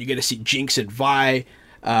Undercity, and you get to see Jinx and Vi.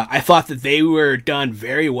 I thought that they were done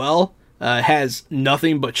very well. It has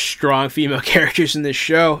nothing but strong female characters in this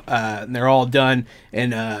show, and they're all done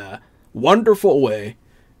in a wonderful way.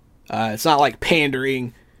 It's not like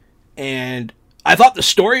pandering, and I thought the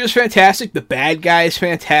story was fantastic. The bad guy is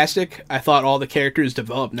fantastic. I thought all the characters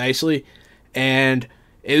developed nicely, and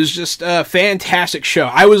it was just a fantastic show.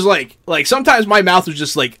 I was like sometimes my mouth was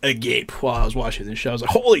just like agape while I was watching this show. I was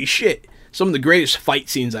like, holy shit, some of the greatest fight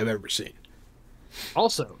scenes I've ever seen.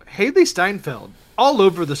 Also, Haley Steinfeld, all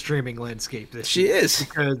over the streaming landscape this year. She is.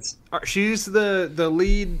 Because she's the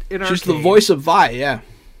lead in Arcane. She's the voice of Vi, yeah.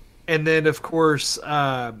 And then, of course,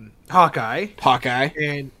 Hawkeye.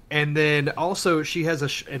 And then also she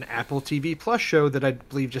has an Apple TV Plus show that I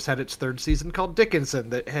believe just had its 3rd season called Dickinson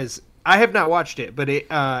that has... I have not watched it, but it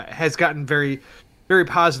has gotten very, very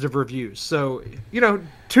positive reviews. So,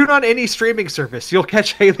 tune on any streaming service. You'll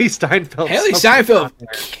catch Haley Steinfeld. Haley Steinfeld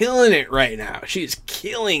killing it right now. She's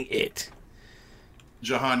killing it.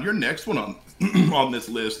 Jahan, your next one on this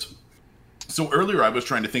list. So earlier I was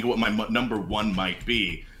trying to think of what my number 1 might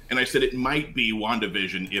be, and I said it might be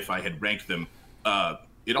WandaVision if I had ranked them.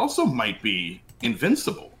 It also might be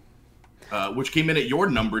Invincible, which came in at your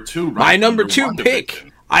number 2. Right, my number 2 pick.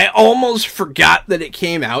 I almost forgot that it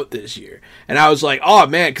came out this year. And I was like, oh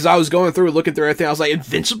man, because I was going through looking through everything. I was like,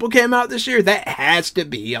 Invincible came out this year? That has to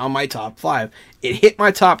be on my top 5. It hit my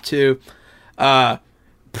top 2.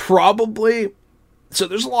 Probably. So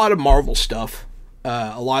there's a lot of Marvel stuff.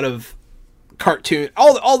 A lot of cartoon.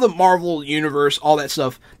 All the Marvel universe, all that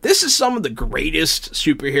stuff. This is some of the greatest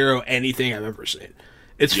superhero anything I've ever seen.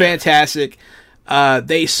 It's fantastic.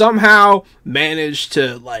 They somehow managed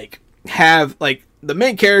to have the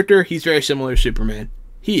main character, he's very similar to Superman.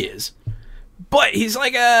 He is. But he's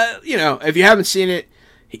like if you haven't seen it,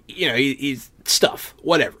 he's stuff,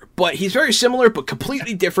 whatever. But he's very similar, but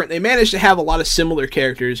completely different. They managed to have a lot of similar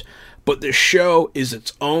characters, but the show is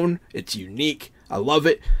its own. It's unique. I love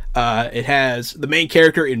it. It has the main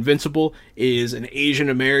character, Invincible, is an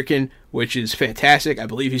Asian American, which is fantastic. I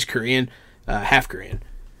believe he's Korean, half Korean.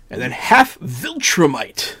 And then half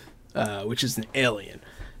Viltrumite, which is an alien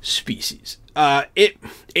species.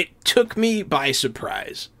 It took me by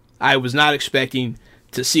surprise. I was not expecting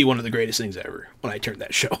to see one of the greatest things ever when I turned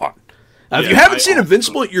that show on. If you haven't seen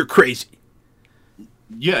Invincible, you're crazy.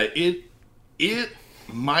 Yeah, it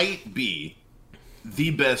might be the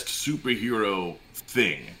best superhero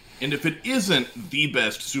thing. And if it isn't the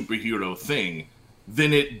best superhero thing,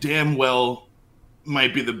 then it damn well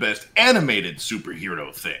might be the best animated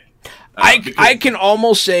superhero thing. I can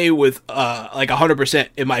almost say with 100%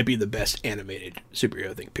 it might be the best animated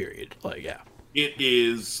superhero thing, period. Yeah. It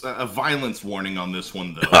is a violence warning on this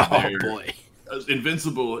one, though. Oh, boy.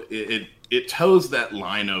 Invincible, it toes that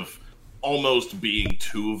line of almost being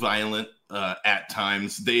too violent at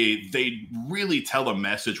times. They really tell a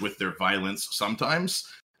message with their violence sometimes,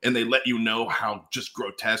 and they let you know how just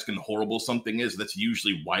grotesque and horrible something is. That's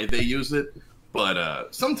usually why they use it.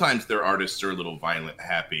 But sometimes their artists are a little violent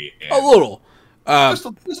happy. And a little.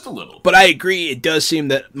 Just a little. But I agree, it does seem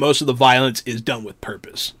that most of the violence is done with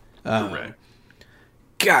purpose. Correct.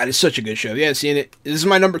 God, it's such a good show. If you haven't seen it, this is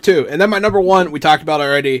my number 2. And then my number 1, we talked about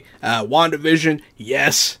already, WandaVision.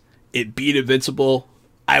 Yes, it beat Invincible.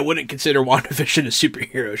 I wouldn't consider WandaVision a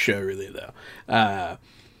superhero show, really, though.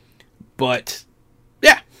 But,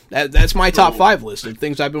 yeah, that's my top 5 list of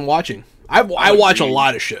things I've been watching. I watch a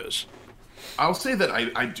lot of shows. I'll say that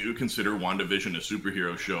I do consider WandaVision a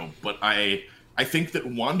superhero show, but I think that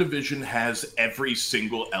WandaVision has every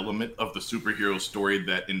single element of the superhero story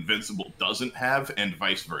that Invincible doesn't have, and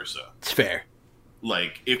vice versa. It's fair.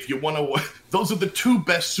 Like, if you want to, those are the two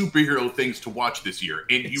best superhero things to watch this year,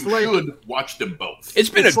 and you should watch them both. It's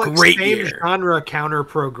been a great year. Genre counter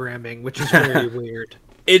programming, which is very weird.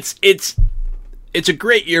 It's a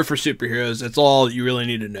great year for superheroes. That's all you really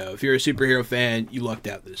need to know. If you're a superhero fan, you lucked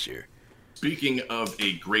out this year. Speaking of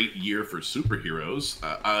a great year for superheroes,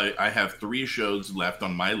 I have 3 shows left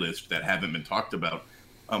on my list that haven't been talked about.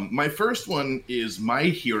 My first one is My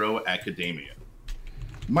Hero Academia.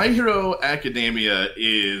 My Hero Academia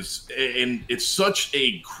it's such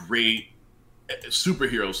a great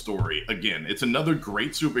superhero story. Again, it's another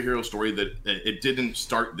great superhero story that it didn't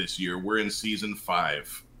start this year. We're in season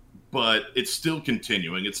 5, but it's still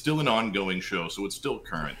continuing. It's still an ongoing show, so it's still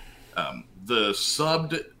current. The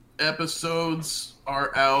subbed episodes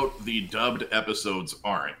are out. The dubbed episodes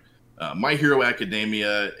aren't. My Hero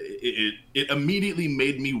Academia, it immediately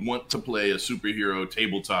made me want to play a superhero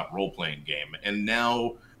tabletop role-playing game. And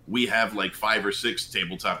now we have like 5 or 6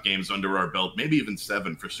 tabletop games under our belt, maybe even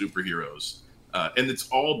 7 for superheroes. And it's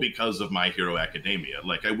all because of My Hero Academia.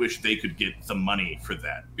 Like, I wish they could get the money for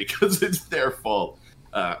that because it's their fault.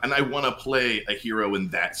 And I want to play a hero in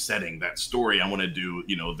that setting, that story. I want to do,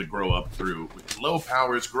 the grow up through low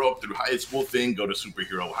powers, grow up through high school thing, go to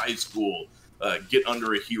superhero high school, get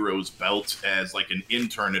under a hero's belt as like an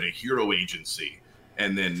intern at a hero agency,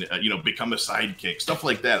 and then, become a sidekick, stuff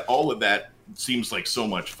like that. All of that seems like so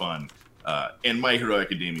much fun. And My Hero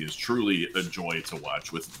Academia is truly a joy to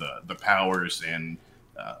watch with the powers. And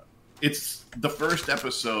it's the first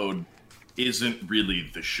episode isn't really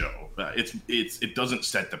the show. It doesn't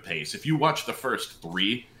set the pace. If you watch the first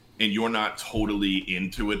 3 and you're not totally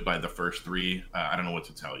into it by the first 3, I don't know what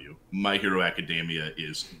to tell you. My Hero Academia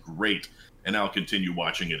is great, and I'll continue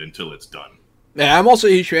watching it until it's done. Yeah, I'm also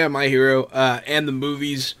a huge fan of My Hero, and the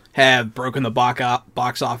movies have broken the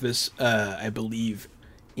box office, I believe,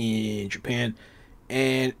 in Japan,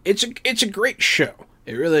 and it's a great show.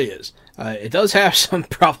 It really is. It does have some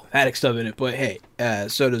problematic stuff in it, but hey,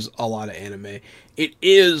 so does a lot of anime. It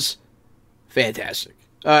is fantastic,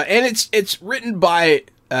 and it's written by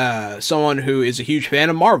someone who is a huge fan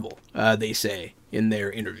of Marvel. They say in their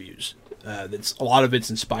interviews, that's a lot of it's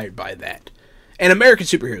inspired by that, and American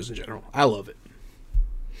superheroes in general. I love it.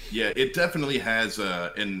 Yeah, it definitely has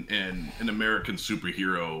an American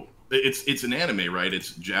superhero. It's an anime, right?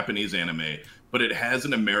 It's Japanese anime, but it has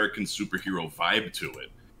an American superhero vibe to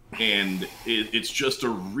it. And it's just a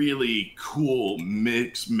really cool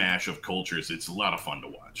mix mash of cultures. It's a lot of fun to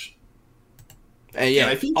watch. And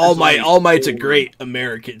yeah, All Might's a great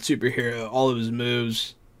American superhero. All of his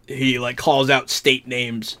moves, he like calls out state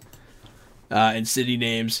names and city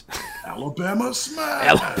names. Alabama Smash.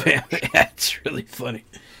 Alabama. Yeah, it's really funny.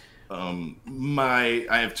 I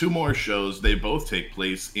have 2 more shows. They both take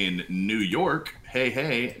place in New York.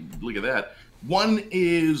 Hey, look at that. One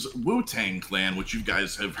is Wu-Tang Clan, which you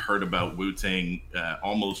guys have heard about Wu-Tang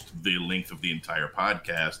almost the length of the entire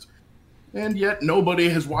podcast. And yet nobody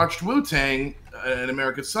has watched Wu-Tang, an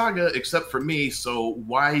American Saga, except for me, so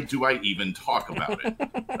why do I even talk about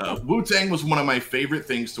it? Wu-Tang was one of my favorite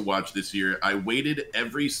things to watch this year. I waited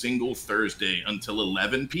every single Thursday until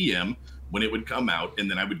 11 p.m., when it would come out, and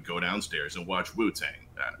then I would go downstairs and watch Wu-Tang.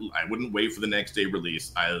 I wouldn't wait for the next day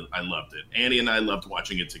release. I loved it. Annie and I loved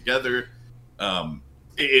watching it together.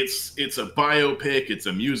 It's a biopic. It's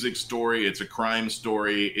a music story. It's a crime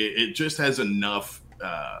story. It just has enough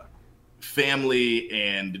family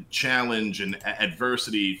and challenge and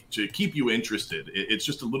adversity to keep you interested. It's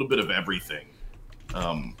just a little bit of everything.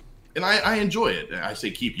 And I enjoy it. I say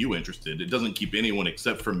keep you interested. It doesn't keep anyone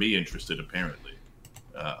except for me interested, apparently.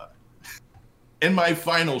 And my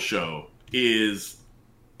final show is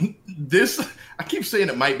this. I keep saying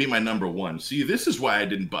it might be my number 1. See, this is why I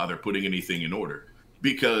didn't bother putting anything in order.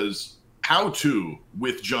 Because How To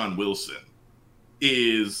with John Wilson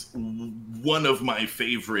is one of my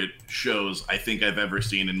favorite shows I think I've ever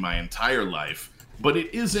seen in my entire life. But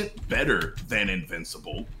it isn't better than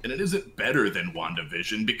Invincible, and it isn't better than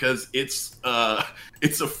WandaVision because it's a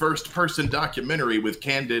first-person documentary with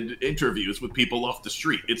candid interviews with people off the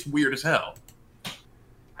street. It's weird as hell.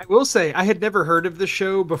 I will say, I had never heard of the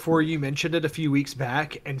show before you mentioned it a few weeks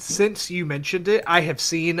back, and since you mentioned it, I have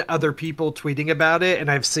seen other people tweeting about it, and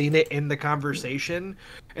I've seen it in the conversation,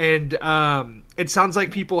 and it sounds like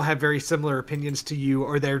people have very similar opinions to you,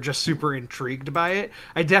 or they're just super intrigued by it.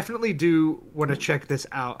 I definitely do want to check this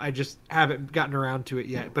out. I just haven't gotten around to it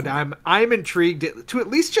yet, but I'm intrigued to at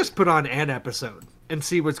least just put on an episode and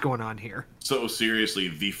see what's going on here. So seriously,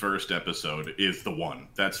 the first episode is the one.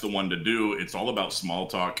 That's the one to do. It's all about small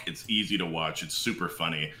talk. It's easy to watch. It's super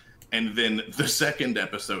funny. And then the second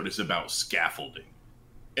episode is about scaffolding.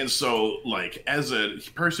 And so, like, as a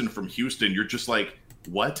person from Houston, you're just like,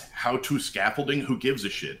 what? How to scaffolding? Who gives a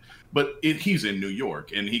shit? But he's in New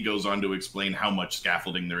York, and he goes on to explain how much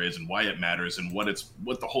scaffolding there is and why it matters and what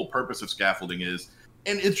the whole purpose of scaffolding is.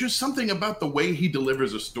 And it's just something about the way he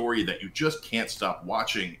delivers a story that you just can't stop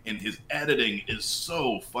watching. And his editing is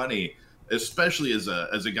so funny, especially as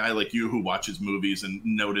a guy like you who watches movies and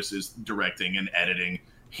notices directing and editing.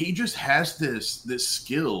 He just has this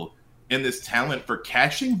skill and this talent for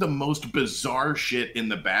catching the most bizarre shit in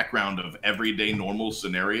the background of everyday normal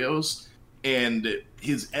scenarios. And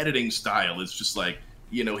his editing style is just like,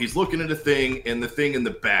 you know, he's looking at a thing and the thing in the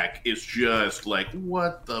back is just like,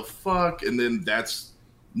 what the fuck? And then that's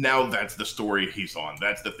the story he's on.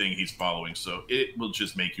 That's the thing he's following. So it will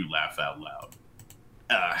just make you laugh out loud.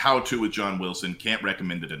 How To with John Wilson. Can't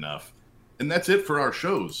recommend it enough. And that's it for our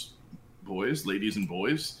shows, ladies and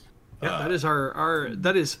boys. Yeah, that is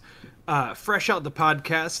that is fresh out the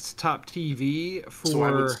podcast's top TV for. So I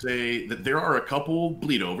would say that there are a couple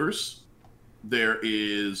bleedovers. There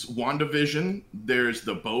is WandaVision. There's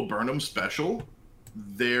the Bo Burnham special.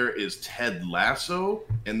 There is Ted Lasso,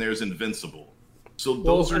 and there's Invincible. So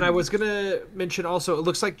those are. And I was gonna mention also, it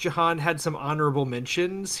looks like Jahan had some honorable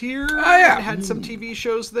mentions here. Oh yeah, had some TV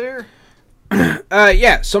shows there.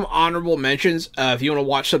 Yeah, some honorable mentions. If you want to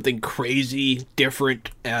watch something crazy,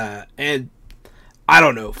 different, and I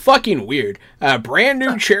don't know, fucking weird. Brand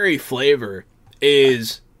New Cherry Flavor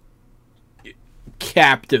is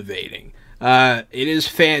captivating. It is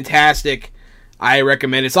fantastic. I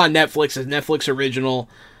recommend it. It's on Netflix. It's a Netflix original.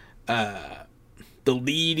 The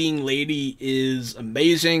leading lady is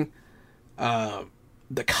amazing.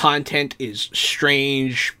 The content is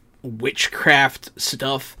strange witchcraft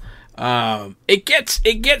stuff. It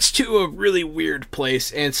gets to a really weird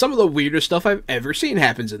place, and some of the weirdest stuff I've ever seen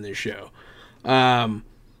happens in this show.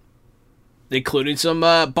 Including some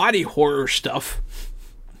body horror stuff.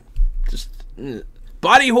 Just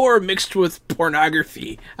body horror mixed with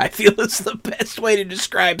pornography, I feel is the best way to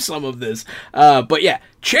describe some of this. But yeah,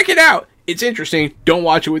 check it out. It's interesting. Don't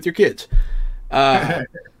watch it with your kids. And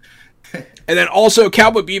then also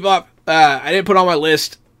Cowboy Bebop. I didn't put on my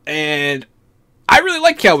list, and I really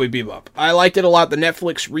liked Cowboy Bebop. I liked it a lot. The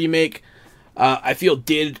Netflix remake, I feel,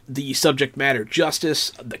 did the subject matter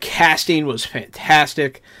justice. The casting was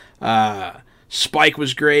fantastic. Spike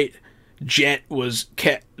was great. Jet was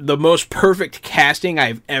the most perfect casting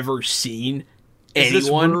I've ever seen. Is this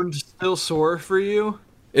wound still sore for you?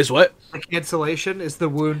 Is what? The cancellation? Is the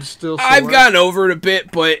wound still sore? I've gotten over it a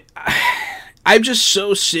bit, but I'm just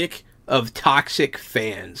so sick of toxic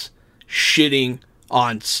fans shitting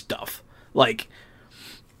on stuff. Like,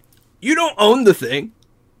 you don't own the thing.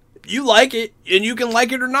 You like it, and you can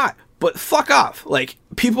like it or not. But fuck off. Like,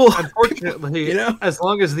 people... Unfortunately, you know? As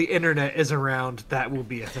long as the internet is around, that will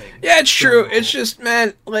be a thing. Yeah, it's true. It's just,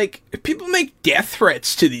 man, like, people make death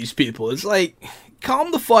threats to these people. It's like,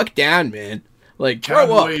 calm the fuck down, man. Like,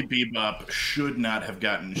 Cowboy Bebop should not have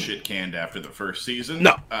gotten shit canned after the first season.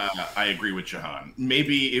 No. I agree with Jahan.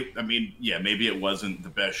 Maybe it wasn't the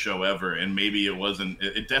best show ever, and maybe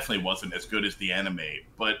it definitely wasn't as good as the anime,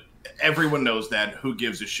 but everyone knows that. Who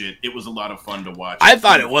gives a shit? It was a lot of fun to watch. I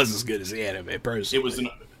thought it was as good as the anime, personally.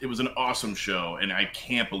 It was an awesome show, and I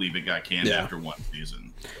can't believe it got canned after one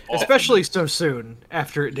season. Especially so soon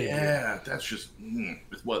after it did. Yeah, that's just...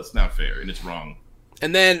 it's not fair, and it's wrong.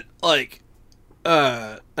 And then, like...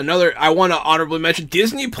 another, I want to honorably mention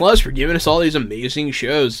Disney Plus for giving us all these amazing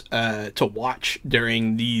shows to watch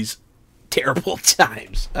during these terrible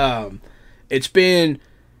times. It's been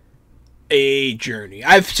a journey.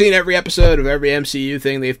 I've seen every episode of every MCU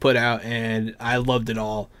thing they've put out, and I loved it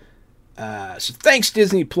all. So thanks,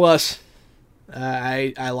 Disney Plus.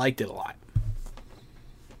 I liked it a lot.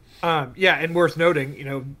 Yeah, and worth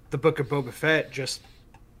noting, the Book of Boba Fett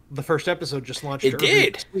the first episode just launched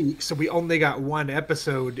earlier this week, so we only got one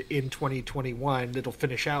episode in 2021. It'll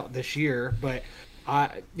finish out this year, but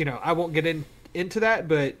I won't get into that.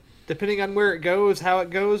 But depending on where it goes, how it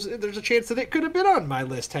goes, there's a chance that it could have been on my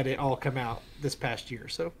list had it all come out this past year.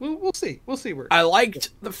 So we'll see. We'll see where. I liked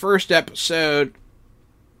the first episode.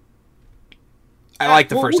 I liked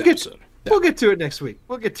the first episode. We'll get to it next week.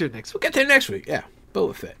 We'll get to it next week. Yeah,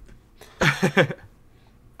 Boba Fett.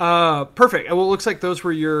 Perfect. Well, it looks like those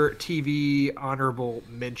were your TV honorable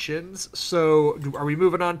mentions. So, are we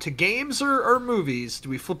moving on to games or movies? Do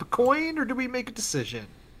we flip a coin or do we make a decision?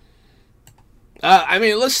 I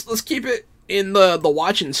mean, let's keep it in the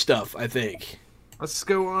watching stuff, I think. Let's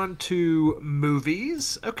go on to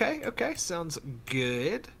movies. Okay, sounds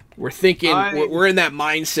good. We're thinking we're in that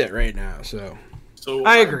mindset right now. So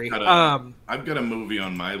I agree. I've got a movie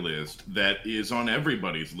on my list that is on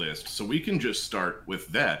everybody's list, so we can just start with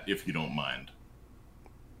that if you don't mind.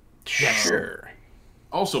 Sure.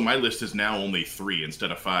 Also, my list is now only 3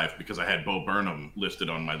 instead of 5 because I had Bo Burnham listed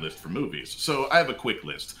on my list for movies. So I have a quick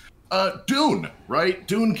list. Dune, right?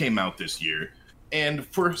 Dune came out this year, and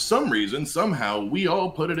for some reason, somehow, we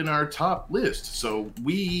all put it in our top list. So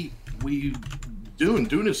Dune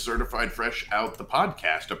is certified fresh out the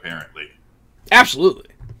podcast, apparently. Absolutely.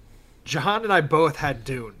 Jahan and I both had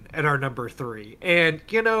Dune at our number 3, and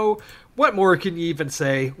what more can you even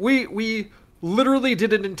say? We literally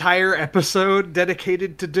did an entire episode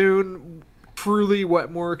dedicated to Dune. Truly,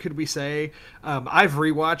 what more could we say? I've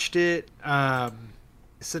rewatched it.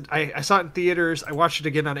 I saw it in theaters. I watched it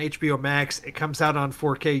again on HBO Max. It comes out on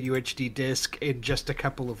 4K UHD disc in just a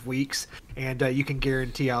couple of weeks, and you can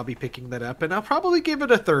guarantee I'll be picking that up, and I'll probably give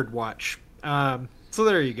it a third watch. So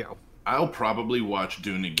there you go. I'll probably watch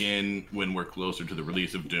Dune again when we're closer to the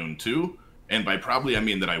release of Dune 2, and by probably I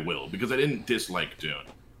mean that I will, because I didn't dislike Dune.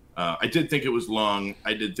 I did think it was long.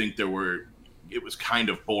 I did think it was kind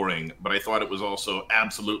of boring, but I thought it was also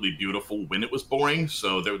absolutely beautiful when it was boring,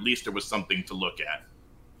 so at least there was something to look at.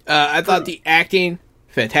 I thought the acting,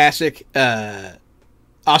 fantastic.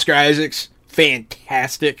 Oscar Isaacs,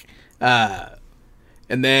 fantastic. And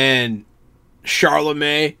then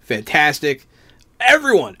Charlemagne, fantastic.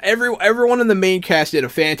 Everyone in the main cast did a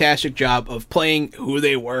fantastic job of playing who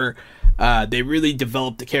they were. They really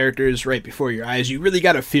developed the characters right before your eyes. You really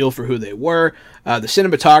got a feel for who they were. The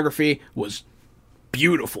cinematography was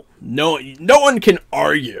beautiful. No one can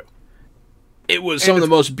argue. It was some of the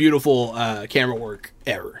most beautiful camera work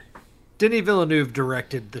ever. Denis Villeneuve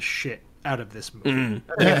directed the shit out of this movie.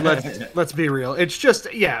 I mean, let's be real. It's just,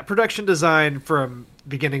 production design from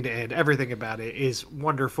beginning to end. Everything about it is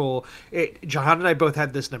wonderful. Jahan and I both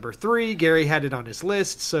had this number 3. Gary had it on his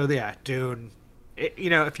list. So, Dune.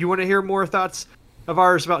 If you want to hear more thoughts of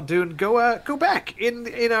ours about Dune, go back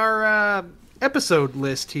in our episode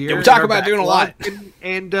list here. Yeah, we talk about Dune a lot.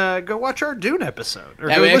 And go watch our Dune episode. Or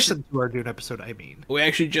go listen to our Dune episode, I mean. We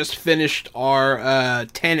actually just finished our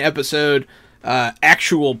 10-episode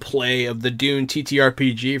actual play of the Dune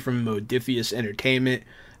TTRPG from Modiphius Entertainment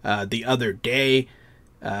the other day.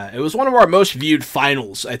 It was one of our most viewed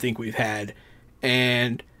finals I think we've had.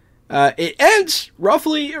 And it ends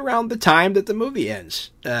roughly around the time that the movie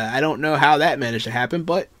ends. I don't know how that managed to happen,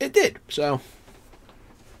 but it did. So...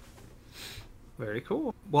 Very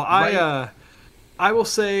cool. Well, I will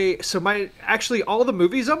say, so all the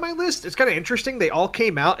movies on my list, it's kind of interesting. They all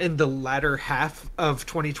came out in the latter half of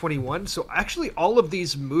 2021. So actually all of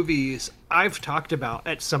these movies I've talked about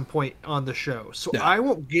at some point on the show. So I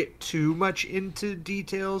won't get too much into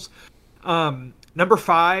details. Number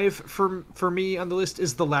 5 for me on the list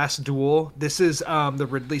is The Last Duel. This is the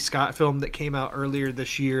Ridley Scott film that came out earlier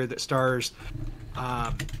this year that stars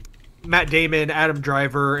Matt Damon, Adam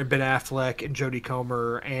Driver, and Ben Affleck, and Jodie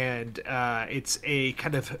Comer, and it's a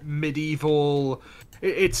kind of medieval...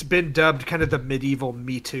 It's been dubbed kind of the medieval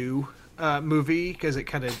Me Too movie, because it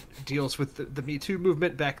kind of deals with the Me Too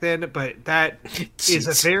movement back then, but that is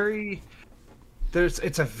a very...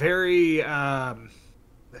 It's a very...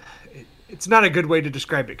 it's not a good way to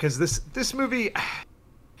describe it, because this movie,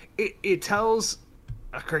 it tells...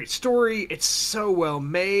 a great story. It's so well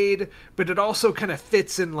made, but it also kind of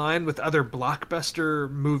fits in line with other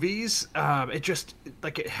blockbuster movies. It just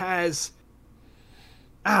it has,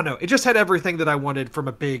 I don't know, it just had everything that I wanted from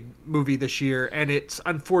a big movie this year, and it's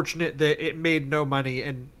unfortunate that it made no money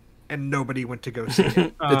and nobody went to go see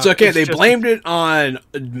it. It's okay. They blamed it on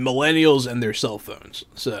millennials and their cell phones.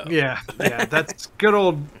 So yeah, that's good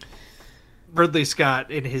old Ridley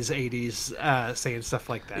Scott in his 80s saying stuff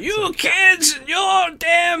like that. You kids,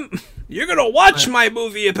 you're gonna watch my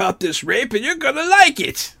movie about this rape and you're gonna like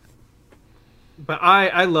it. But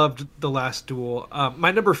I loved The Last Duel.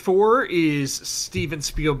 My number 4 is Steven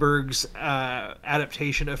Spielberg's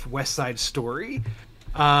adaptation of West Side Story.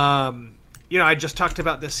 I just talked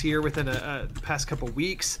about this here within the past couple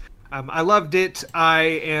weeks. I loved it. I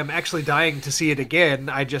am actually dying to see it again.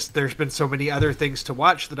 There's been so many other things to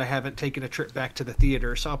watch that I haven't taken a trip back to the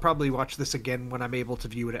theater. So I'll probably watch this again when I'm able to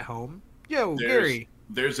view it at home. Gary.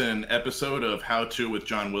 There's an episode of How To with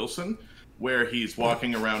John Wilson where he's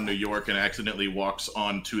walking around New York and accidentally walks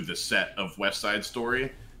onto the set of West Side Story.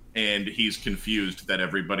 And he's confused that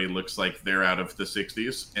everybody looks like they're out of the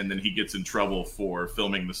 60s. And then he gets in trouble for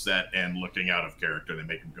filming the set and looking out of character. They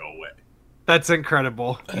make him go away. That's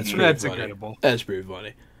incredible. That's incredible. That's pretty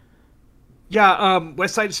funny. Yeah,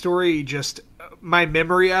 West Side Story, just my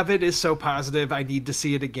memory of it is so positive. I need to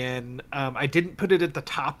see it again. I didn't put it at the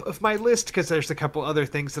top of my list because there's a couple other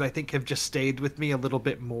things that I think have just stayed with me a little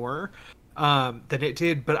bit more than it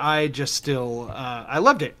did. But I just still, I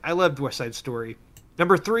loved it. I loved West Side Story.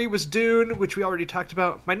 Number 3 was Dune, which we already talked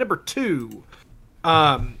about. My number 2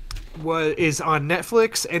 is on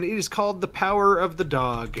Netflix, and it is called The Power of the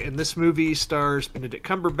Dog. And this movie stars Benedict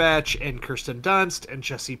Cumberbatch and Kirsten Dunst and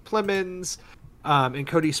Jesse Plemons and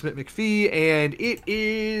Cody Smith McPhee. And it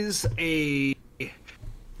is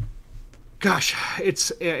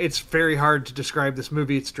it's very hard to describe this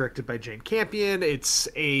movie. It's directed by Jane Campion. It's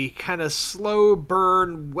a kind of slow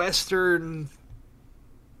burn Western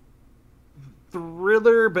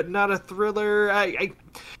thriller, but not a thriller. I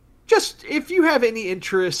just, if you have any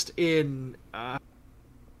interest in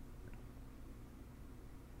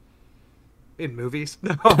movies,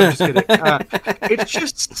 no, I'm just kidding. It's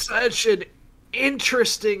just such an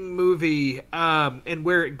interesting movie, and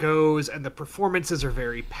where it goes, and the performances are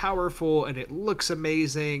very powerful, and it looks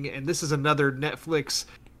amazing. And this is another Netflix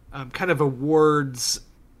kind of awards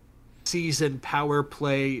season power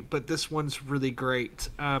play, but this one's really great,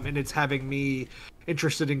 and it's having me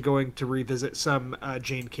interested in going to revisit some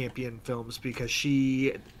Jane Campion films, because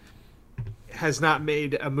she has not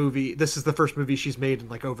made a movie. This is the first movie she's made in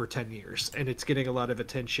like over 10 years, and it's getting a lot of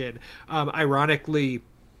attention. Ironically,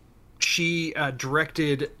 she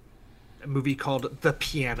directed a movie called The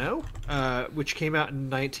Piano, which came out in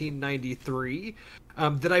 1993,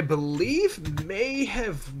 that I believe may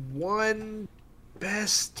have won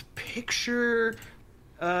Best Picture.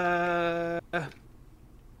 Hold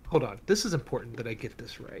on. This is important that I get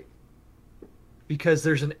this right, because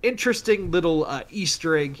there's an interesting little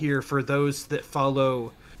Easter egg here for those that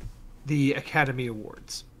follow the Academy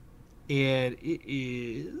Awards. And it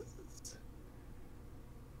is...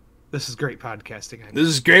 This is great podcasting. This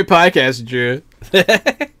is great podcasting, Drew.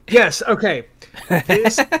 Yes, okay.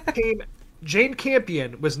 Jane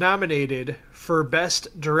Campion was nominated for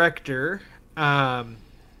Best Director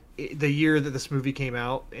the year that this movie came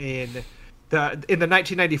out in the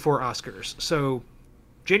 1994 Oscars. So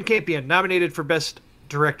Jane Campion nominated for Best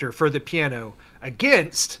Director for The Piano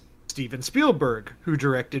against Steven Spielberg, who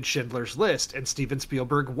directed Schindler's List, and Steven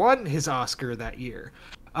Spielberg won his Oscar that year.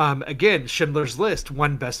 Again, Schindler's List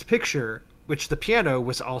won Best Picture, which The Piano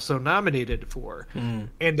was also nominated for.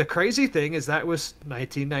 And the crazy thing is that was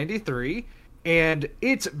 1993, and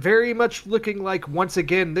it's very much looking like, once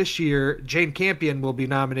again this year, Jane Campion will be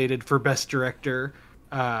nominated for Best Director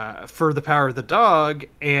for The Power of the Dog,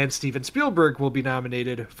 and Steven Spielberg will be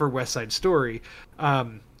nominated for West Side Story.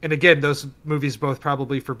 And again, those movies both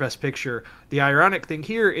probably for Best Picture. The ironic thing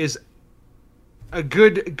here is a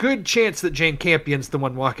good chance that Jane Campion's the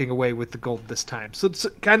one walking away with the gold this time. So it's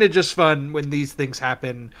kind of just fun when these things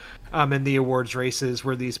happen in the awards races,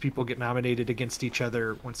 where these people get nominated against each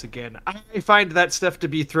other once again. I find that stuff to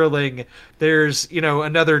be thrilling. There's,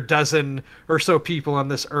 another dozen or so people on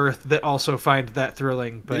this earth that also find that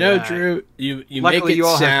thrilling. But Drew, you make it you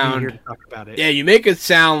all sound... have me here to talk about it. Yeah, you make it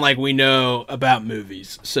sound like we know about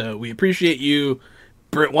movies. So we appreciate you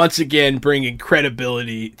once again bringing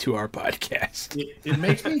credibility to our podcast. It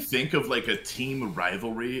makes me think of like a team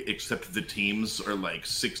rivalry, except the teams are like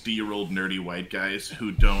 60-year-old nerdy white guys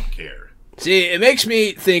who don't care. See, it makes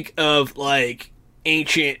me think of like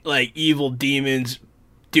ancient, like evil demons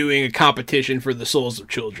doing a competition for the souls of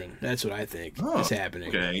children. That's what I think is happening.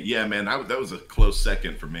 Okay, yeah, man, that was a close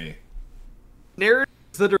second for me.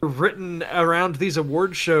 Narratives that are written around these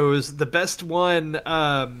award shows, the best one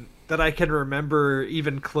that I can remember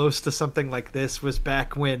even close to something like this was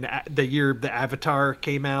back when the year the Avatar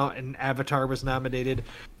came out, and Avatar was nominated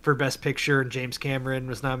for Best Picture, and James Cameron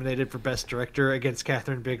was nominated for Best Director against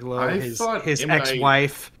Catherine Bigelow, his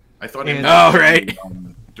ex-wife. I thought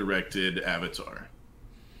directed Avatar.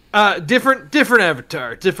 Different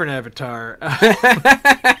Avatar.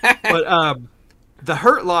 But The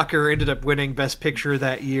Hurt Locker ended up winning Best Picture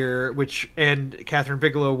that year, and Catherine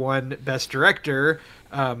Bigelow won Best Director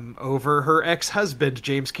over her ex-husband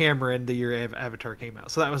James Cameron the year Avatar came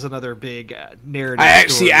out. So that was another big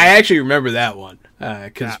narrative story. I actually remember that one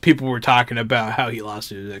because people were talking about how he lost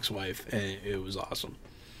his ex-wife, and it was awesome.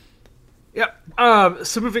 Yep.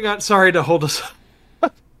 So moving on. Sorry to hold us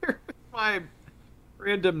up here with my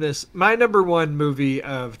randomness. My number one movie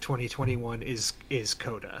of 2021 is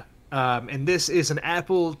Coda. And this is an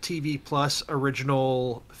Apple TV Plus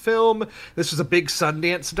original film. This was a big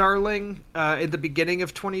Sundance darling in the beginning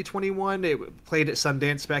of 2021. It played at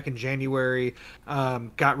Sundance back in January,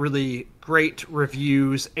 got really great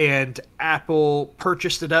reviews, and Apple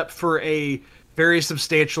purchased it up for a very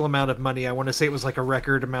substantial amount of money. I want to say it was like a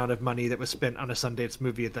record amount of money that was spent on a Sundance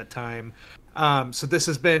movie at that time. So this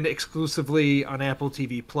has been exclusively on Apple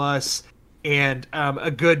TV Plus, and a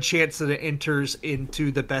good chance that it enters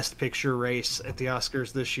into the Best Picture race at the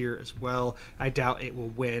Oscars this year as well. I doubt it will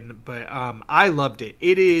win, but I loved it.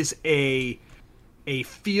 It is a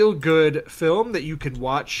feel-good film that you can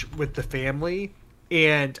watch with the family.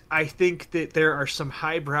 And I think that there are some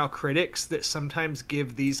highbrow critics that sometimes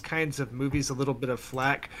give these kinds of movies a little bit of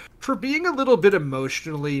flack for being a little bit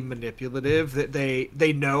emotionally manipulative, that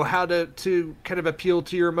they know how to kind of appeal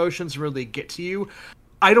to your emotions, really get to you.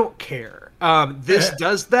 I don't care. This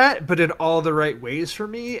does that, but in all the right ways for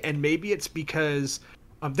me. And maybe it's because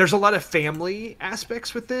there's a lot of family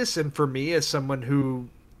aspects with this. And for me, as someone who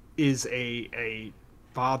is a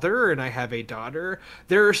father and I have a daughter,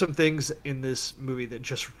 there are some things in this movie that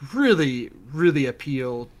just really, really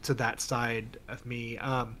appeal to that side of me.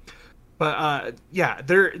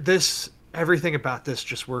 Everything about this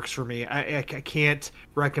just works for me. I can't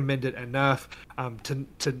recommend it enough.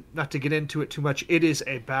 To not to get into it too much, it is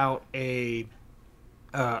about a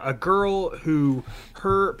girl who,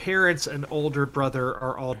 her parents and older brother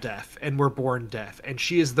are all deaf and were born deaf, and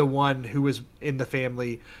she is the one who was in the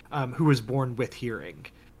family who was born with hearing.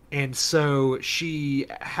 And so she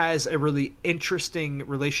has a really interesting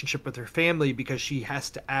relationship with her family because she has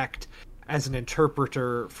to act as an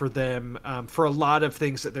interpreter for them for a lot of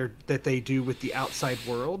things that they do with the outside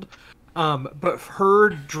world. But her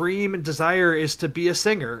dream and desire is to be a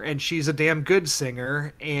singer, and she's a damn good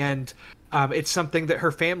singer, and it's something that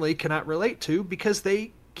her family cannot relate to because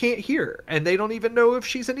they can't hear, and they don't even know if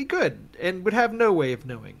she's any good and would have no way of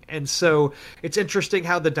knowing. And so it's interesting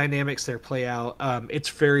how the dynamics there play out. It's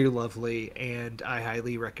very lovely, and I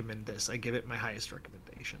highly recommend this. I give it my highest recommendation.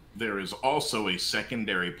 There is also a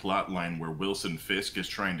secondary plot line where Wilson Fisk is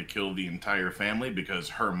trying to kill the entire family because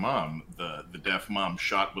her mom, the deaf mom,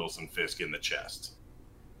 shot Wilson Fisk in the chest.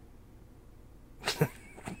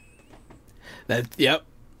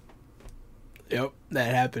 Yep,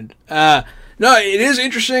 that happened. No, it is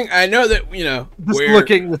interesting. I know that, we're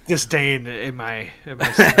looking with disdain in my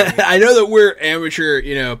I know that we're amateur,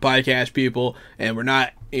 podcast people, and we're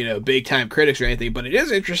not, big time critics or anything, but it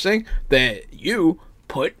is interesting that you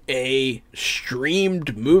put a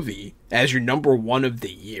streamed movie as your number one of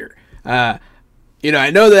the year. I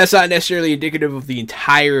know that's not necessarily indicative of the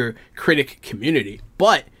entire critic community,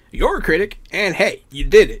 but you're a critic, and hey, you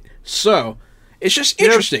did it. So it's just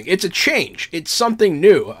interesting. It's a change. It's something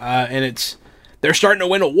new, and they're starting to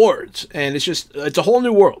win awards, and it's a whole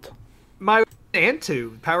new world. My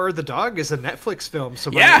Power of the Dog is a Netflix film, so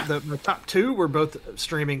my top two were both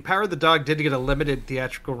streaming. Power of the Dog did get a limited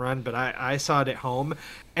theatrical run, but I saw it at home,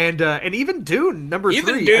 and even Dune number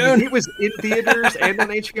 3. Dune. I mean, it was in theaters and on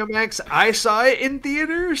HBO Max. I saw it in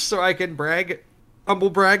theaters, so I can humble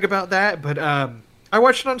brag about that. But I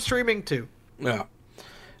watched it on streaming too. Yeah.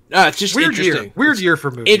 No, it's just interesting. Weird year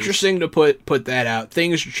for movies. Interesting to put that out.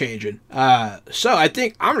 Things are changing. So I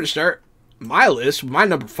think I'm going to start my list with my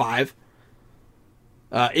number 5.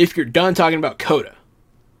 If you're done talking about Coda.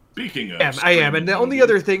 Speaking of, I am. And the only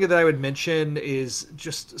other thing that I would mention is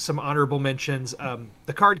just some honorable mentions.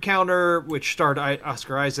 The Card Counter, which starred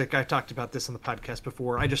Oscar Isaac. I talked about this on the podcast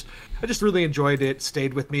before. I just really enjoyed it.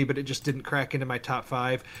 Stayed with me, but it just didn't crack into my top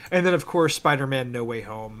 5. And then, of course, Spider-Man: No Way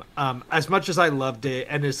Home. As much as I loved it,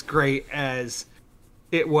 and as great as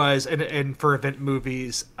it was, and for event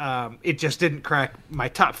movies, it just didn't crack my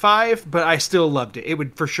top 5. But I still loved it. It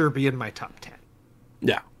would for sure be in my top 10.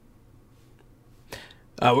 Yeah.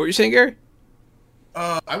 What were you saying, Gary?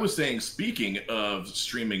 I was saying, speaking of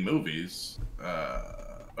streaming movies,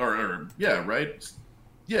 HBO.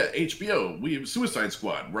 We have Suicide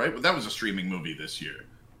Squad, right? That was a streaming movie this year.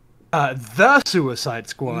 The Suicide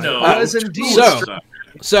Squad. No, was indeed.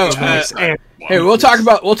 Hey, we'll talk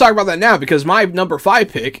about that now because my number 5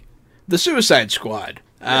 pick, The Suicide Squad,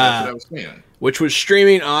 that's what I was saying, which was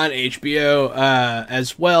streaming on HBO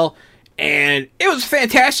as well. And it was a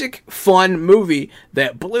fantastic, fun movie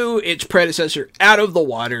that blew its predecessor out of the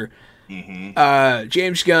water. Mm-hmm.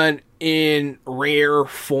 James Gunn in rare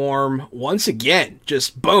form once again.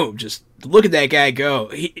 Just boom. Just look at that guy go.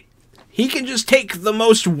 He can just take the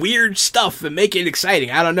most weird stuff and make it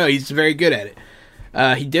exciting. I don't know. He's very good at it.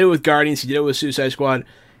 He did it with Guardians. He did it with Suicide Squad.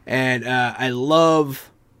 And I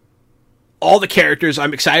love all the characters.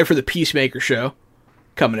 I'm excited for the Peacemaker show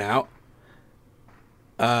coming out.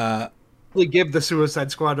 Give the Suicide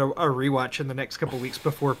Squad a rewatch in the next couple weeks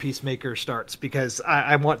before Peacemaker starts because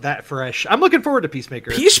I want that fresh. I'm looking forward to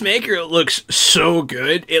Peacemaker. Peacemaker looks so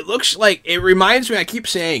good. It looks like, it reminds me, I keep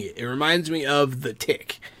saying it, it reminds me of The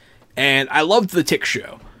Tick. and I loved the Tick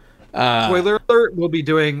Show. Spoiler alert, we'll be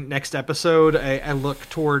doing next episode a look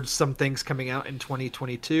towards some things coming out in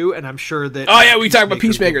 2022, and I'm sure that... Oh, yeah, we talk about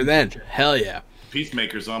Peacemaker then. Hell yeah.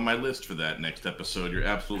 Peacemaker's on my list for that next episode. You're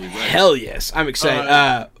absolutely right. Hell yes. I'm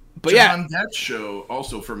excited. But John, that show,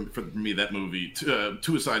 also for me, that movie,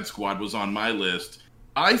 Suicide Squad, was on my list.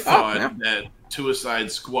 I thought that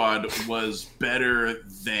Suicide Squad was better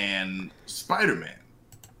than Spider-Man.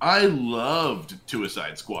 I loved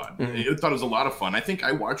Suicide Squad. I thought it was a lot of fun. I think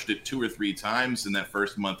I watched it 2 or 3 times in that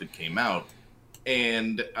first month it came out.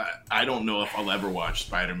 And I don't know if I'll ever watch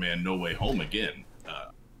Spider-Man No Way Home again.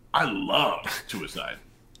 I love Suicide.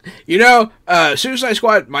 You know, Suicide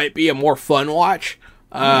Squad might be a more fun watch.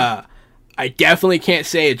 I definitely can't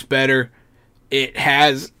say it's better. It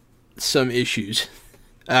has some issues.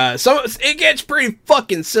 It gets pretty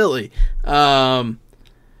fucking silly.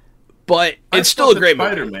 But it's still a great movie.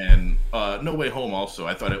 Spider-Man, No Way Home also,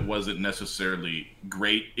 I thought it wasn't necessarily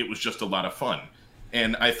great. It was just a lot of fun.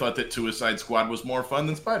 And I thought that Suicide Squad was more fun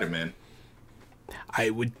than Spider-Man. I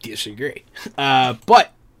would disagree.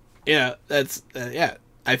 But, yeah,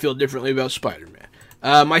 I feel differently about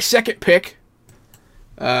Spider-Man. My second pick,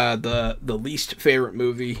 the least favorite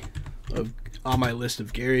movie on my list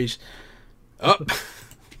of Gary's.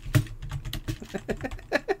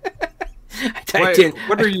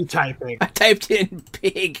 What are you typing? I typed in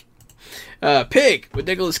Pig. Pig with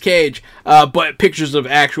Nicolas Cage, but pictures of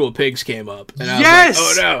actual pigs came up. And I was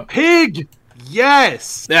like, oh no. Pig!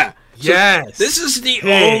 Yes! Yeah. Yes! So this is the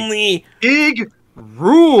only... Pig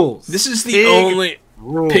rules! This is the only...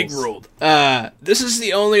 Rules. Pig ruled. This is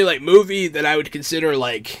the only, like, movie that I would consider,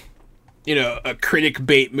 like, you know, a critic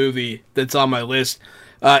bait movie that's on my list.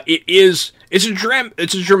 It's a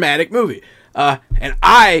dramatic movie. And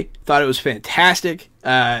I thought it was fantastic.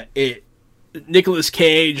 Nicolas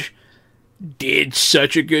Cage did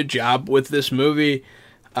such a good job with this movie.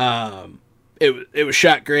 It was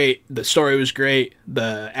shot great. The story was great.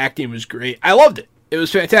 The acting was great. I loved it. It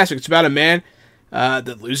was fantastic. It's about a man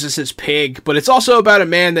that loses his pig, but it's also about a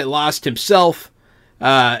man that lost himself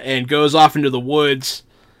and goes off into the woods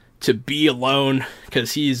to be alone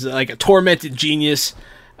because he's like a tormented genius.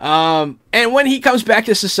 And when he comes back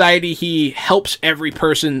to society, he helps every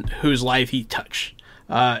person whose life he touched.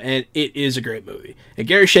 And it is a great movie. And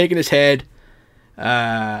Gary's shaking his head.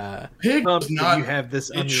 Pig was not. You have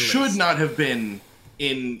this on it your should list. not have been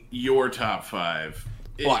in your top 5.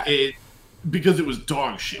 Why? Because it was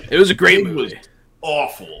dog shit. It was a great Pig movie. Was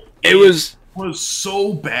awful. It was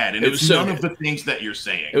so bad, and it's none of the things that you're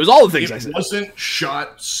saying. It was all the things I said. It wasn't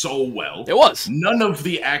shot so well. It was. None of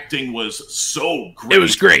the acting was so great. It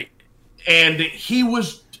was great. And he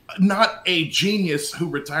was not a genius who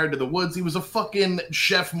retired to the woods. He was a fucking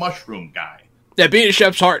chef mushroom guy. Yeah, being a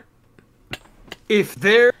chef's hard. If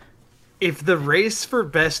the race for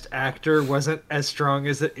best actor wasn't as strong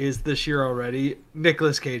as it is this year already,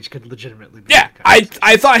 Nicolas Cage could legitimately be. Yeah,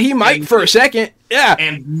 I thought he might for a second. Yeah.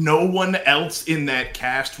 And no one else in that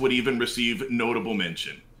cast would even receive notable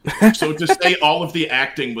mention. So to say all of the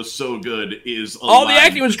acting was so good is all the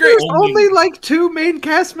acting was great. There's only like 2 main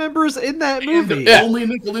cast members in that movie. Yeah. Only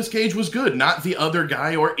Nicolas Cage was good, not the other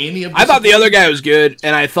guy or any of the... I thought the other guy was good,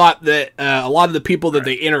 and I thought that a lot of the people that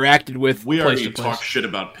they interacted with... We already talked shit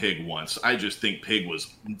about Pig once. I just think Pig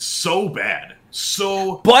was so bad.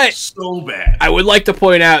 So bad. I would like to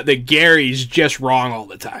point out that Gary's just wrong all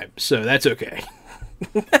the time, so that's okay.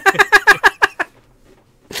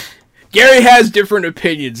 Gary has different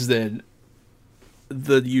opinions than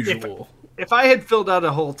the usual. If I had filled out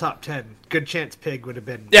a whole top 10, good chance Pig would have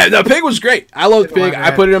been... Yeah, no, Pig was great. I loved Pig.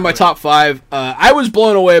 I put it in my top 5. I was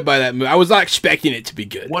blown away by that movie. I was not expecting it to be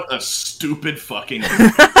good. What a stupid fucking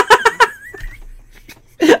movie.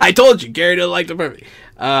 I told you, Gary didn't like the movie.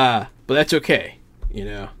 But that's okay. You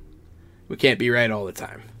know, we can't be right all the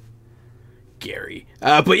time. Gary.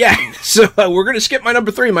 But yeah, so we're going to skip my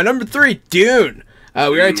number 3. My number 3, Dune. We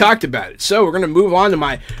already talked about it. So we're going to move on to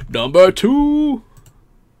my number 2.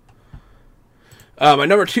 My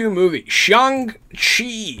number 2 movie,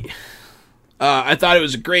 Shang-Chi. I thought it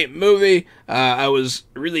was a great movie. I was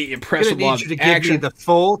really impressed with a lot of action. Give me the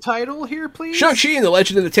full title here, please. Shang-Chi and the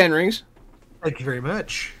Legend of the Ten Rings. Thank you very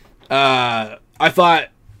much. I thought,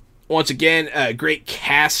 once again, a great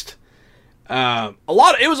cast.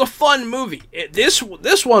 It was a fun movie. This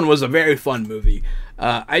one was a very fun movie.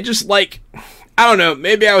 I just like... I don't know,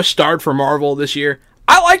 maybe I was starved for Marvel this year.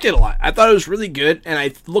 I liked it a lot. I thought it was really good, and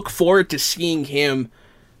I look forward to seeing him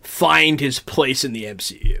find his place in the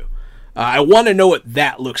MCU. I want to know what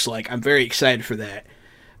that looks like. I'm very excited for that.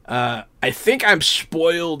 I think I'm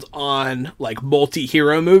spoiled on like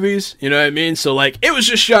multi-hero movies, you know what I mean? So like it was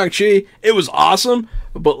just Shang-Chi, it was awesome,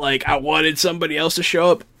 but like I wanted somebody else to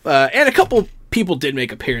show up, and a couple people did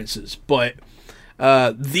make appearances, but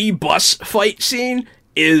the bus fight scene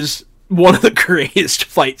is one of the greatest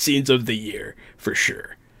fight scenes of the year for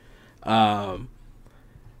sure.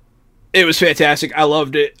 It was fantastic. I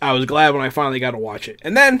loved it. I was glad when I finally got to watch it.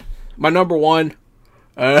 And then my number one,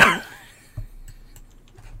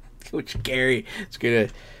 which Gary is gonna,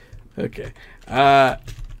 okay,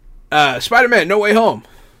 Spider-Man: No Way Home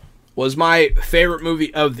was my favorite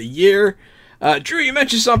movie of the year. Drew, you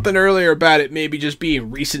mentioned something earlier about it maybe just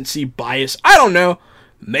being recency bias. I don't know,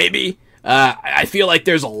 maybe. I feel like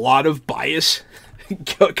there's a lot of bias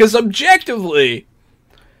because objectively,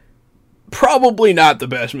 probably not the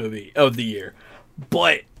best movie of the year.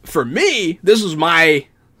 But for me, this was my.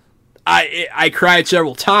 I cried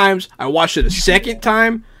several times. I watched it a second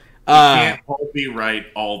time. You can't all be right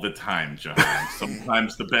all the time, John.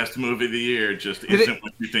 Sometimes the best movie of the year just isn't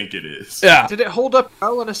what you think it is. Yeah. Did it hold up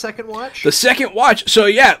well in a second watch? The second watch. So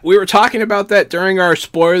yeah, we were talking about that during our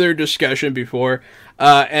spoiler discussion before,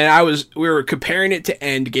 and we were comparing it to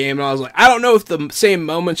Endgame, and I was like, I don't know if the same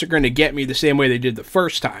moments are going to get me the same way they did the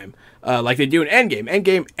first time, like they do in Endgame.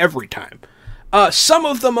 Endgame every time. Some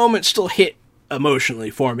of the moments still hit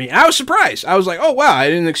emotionally for me, and I was surprised. I was like, oh wow, I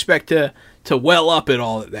didn't expect to well up at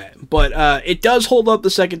all of that. But it does hold up the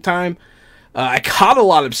second time. I caught a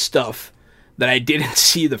lot of stuff that I didn't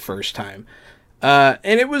see the first time.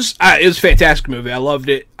 And it was a fantastic movie. I loved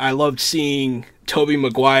it. I loved seeing Tobey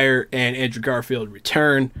Maguire and Andrew Garfield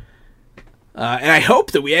return. And I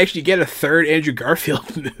hope that we actually get a third Andrew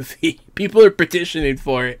Garfield movie. People are petitioning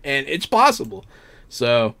for it, and it's possible.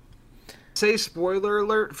 So, say spoiler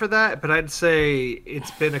alert for that, but I'd say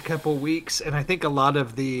it's been a couple weeks, and I think a lot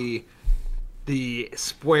of the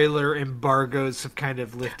spoiler embargoes have kind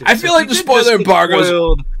of lifted. I feel like the spoiler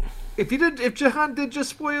embargoes. If Jahan did just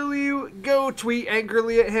spoil you, go tweet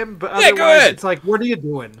angrily at him. But yeah, go ahead. It's like, what are you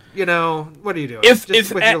doing? You know, what are you doing? If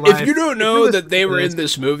you don't know that they were in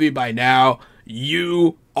this movie by now,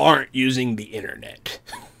 you aren't using the internet.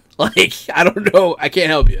 Like, I don't know. I can't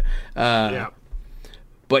help you. Yeah.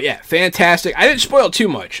 But yeah, fantastic. I didn't spoil too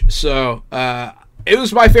much, so it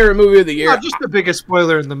was my favorite movie of the year. Not just the biggest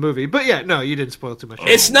spoiler in the movie, but yeah, no, you didn't spoil too much.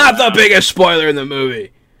 It's not the biggest spoiler in the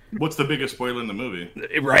movie. What's the biggest spoiler in the movie?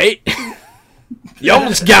 Right? You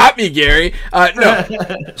almost got me, Gary. No.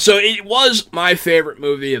 So it was my favorite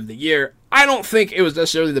movie of the year. I don't think it was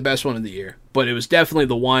necessarily the best one of the year, but it was definitely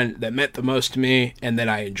the one that meant the most to me and that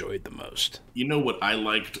I enjoyed the most. You know what I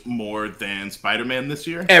liked more than Spider-Man this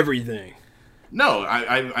year? Everything. No,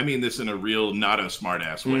 I mean this in a real, not a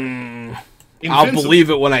smart-ass way. I'll believe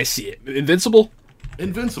it when I see it. Invincible?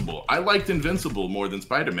 Invincible. I liked Invincible more than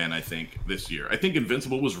Spider-Man, I think, this year. I think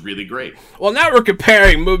Invincible was really great. Well, now we're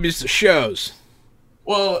comparing movies to shows.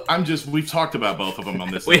 Well, we've talked about both of them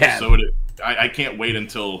on this episode. I can't wait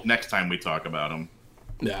until next time we talk about them.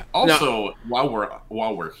 Yeah. Also, while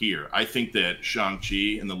we're here, I think that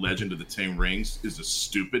Shang-Chi and the Legend of the Ten Rings is a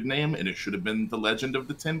stupid name, and it should have been the Legend of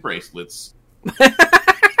the 10 Bracelets.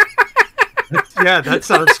 Yeah, that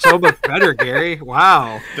sounds so much better, Gary.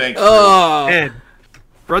 Wow. Thanks. And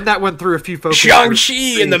run that one through a few folks.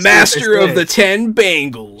 Shang-Chi and the Master of the 10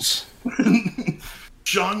 Bangles.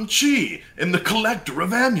 Shang-Chi and the Collector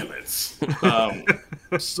of Amulets.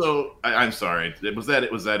 So I'm sorry. Was that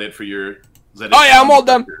it for your? Oh yeah, I'm all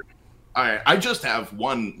done. All right, I just have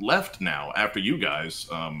one left now after you guys.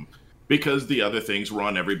 Because the other things were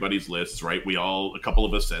on everybody's lists, right? A couple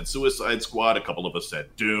of us said Suicide Squad, a couple of us said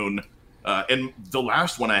Dune. And the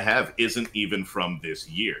last one I have isn't even from this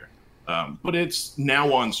year. But it's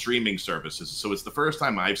now on streaming services, so it's the first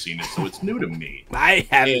time I've seen it, so it's new to me. I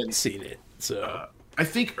haven't seen it, so... I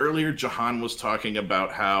think earlier Jahan was talking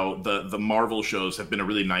about how the Marvel shows have been a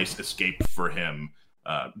really nice escape for him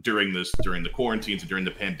during the quarantines and during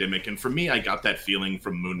the pandemic. And for me, I got that feeling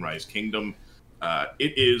from Moonrise Kingdom.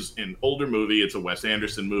 It is an older movie. It's a Wes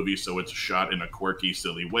Anderson movie, so it's shot in a quirky,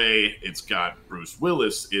 silly way. It's got Bruce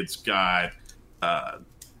Willis. It's got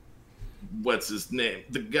what's his name?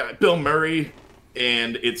 The guy, Bill Murray.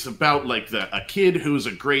 And it's about like a kid who's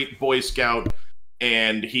a great Boy Scout,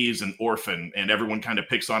 and he's an orphan, and everyone kind of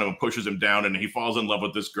picks on him and pushes him down, and he falls in love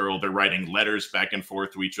with this girl. They're writing letters back and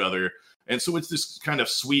forth to each other. And so it's this kind of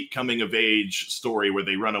sweet coming-of-age story where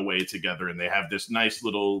they run away together, and they have this nice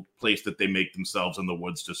little place that they make themselves in the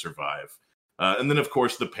woods to survive. And then, of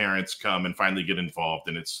course, the parents come and finally get involved,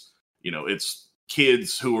 and it's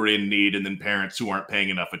kids who are in need and then parents who aren't paying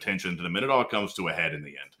enough attention to them, and it all comes to a head in the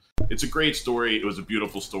end. it's a great story. It was a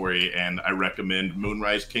beautiful story, and I recommend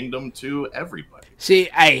Moonrise Kingdom to everybody. See,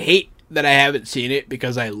 I hate that I haven't seen it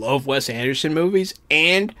because I love Wes Anderson movies,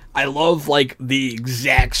 and I love, like, the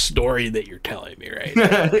exact story that you're telling me right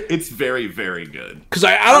now. It's very, very good. Because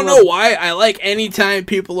I don't know why, I like anytime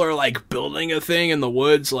people are, like, building a thing in the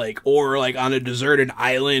woods, like, or, like, on a deserted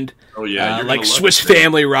island. Oh, yeah. Like Swiss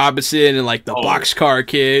Family Robinson and, like, the Boxcar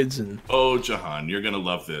Kids. And oh, Jahan, you're going to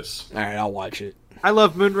love this. All right, I'll watch it. I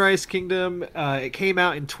love Moonrise Kingdom. It came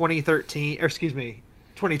out in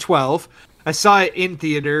 2012. I saw it in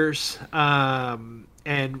theaters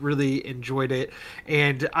and really enjoyed it.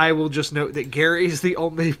 And I will just note that Gary's the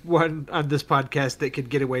only one on this podcast that could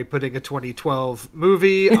get away putting a 2012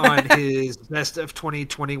 movie on his best of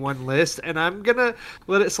 2021 list. And I'm going to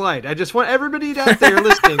let it slide. I just want everybody out there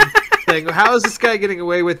listening saying, how is this guy getting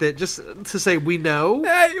away with it? Just to say, we know.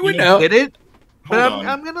 We know. Did it. But Hold on.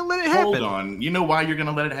 I'm going to let it happen. Hold on. You know why you're going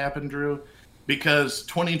to let it happen, Drew? Because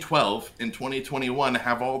 2012 and 2021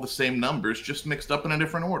 have all the same numbers, just mixed up in a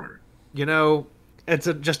different order. You know, it's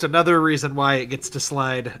just another reason why it gets to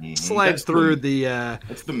slide That's through the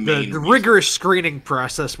the rigorous screening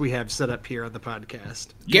process we have set up here on the podcast.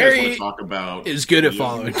 You guys Gary wanna talk about is good at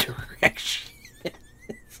following directions.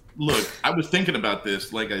 Look, I was thinking about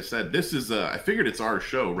this. Like I said, this is I figured it's our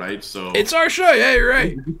show, right? So It's our show. Yeah, you're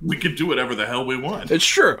right. we could do whatever the hell we want. It's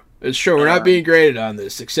true. It's true. We're not being graded on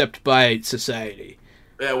this, except by society.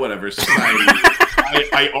 Yeah, whatever. Society.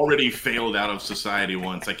 I already failed out of society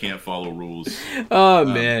once. I can't follow rules. Oh,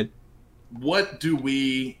 man. What do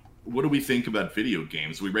we think about video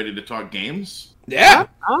games? Are we ready to talk games? Yeah.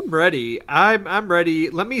 I'm ready. I'm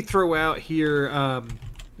ready. Let me throw out here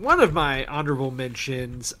one of my honorable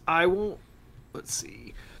mentions. Let's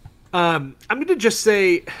see. I'm going to just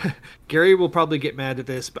say, Gary will probably get mad at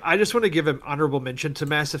this, but I just want to give an honorable mention to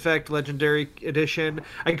Mass Effect Legendary Edition.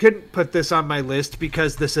 I couldn't put this on my list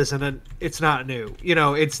because this it's not new. You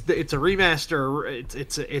know, it's a remaster.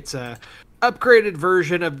 It's a upgraded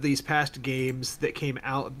version of these past games that came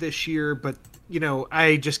out this year, but you know,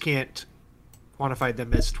 I just can't quantify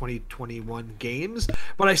them as 2021 games,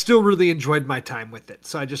 but I still really enjoyed my time with it.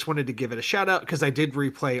 So I just wanted to give it a shout out because I did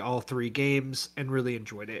replay all 3 games and really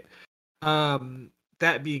enjoyed it.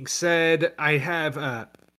 That being said, I have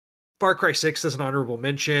Far Cry 6 as an honorable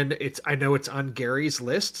mention. I know it's on Gary's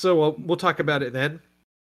list, so we'll talk about it then.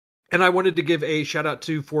 And I wanted to give a shout out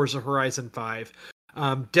to Forza Horizon 5.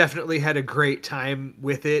 Definitely had a great time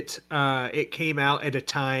with it. It came out at a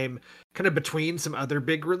time kind of between some other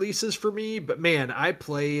big releases for me, but man, I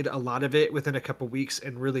played a lot of it within a couple weeks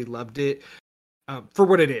and really loved it for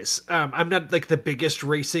what it is. I'm not like the biggest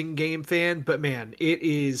racing game fan, but man,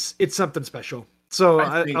 it's something special. So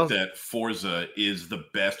I think that Forza is the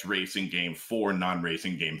best racing game for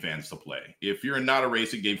non-racing game fans to play. If you're not a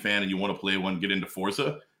racing game fan and you want to play one, get into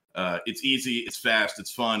Forza. It's easy, it's fast,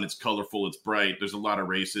 it's fun, it's colorful, it's bright. There's a lot of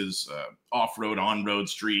races, off-road, on-road,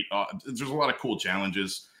 street. There's a lot of cool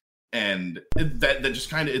challenges. And that just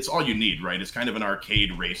kind of, it's all you need, right? It's kind of an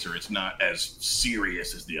arcade racer. It's not as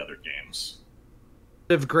serious as the other games.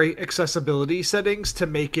 Of great accessibility settings to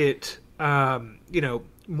make it,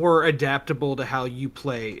 more adaptable to how you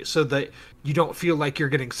play so that you don't feel like you're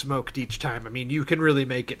getting smoked each time. I mean, you can really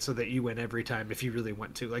make it so that you win every time if you really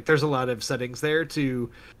want to. Like, there's a lot of settings there to,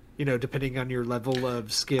 depending on your level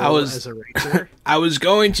of skill as a racer. I was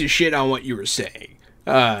going to shit on what you were saying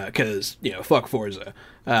because, fuck Forza.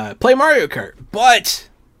 Play Mario Kart. But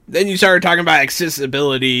then you started talking about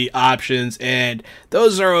accessibility options, and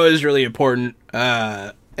those are always really important.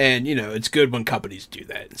 And, it's good when companies do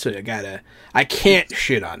that. So I can't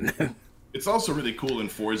shit on them. It's also really cool in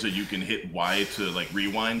Forza, you can hit Y to, like,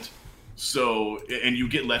 rewind. So, and you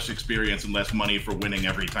get less experience and less money for winning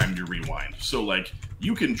every time you rewind. So, like,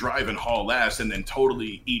 you can drive and haul ass and then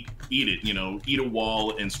totally eat it, eat a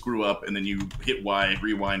wall and screw up, and then you hit Y,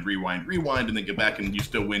 rewind, and then get back and you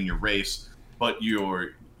still win your race, but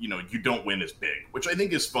you don't win as big, which I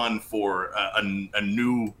think is fun for a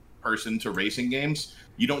new person to racing games.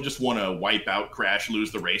 You don't just want to wipe out, crash,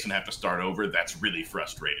 lose the race, and have to start over. That's really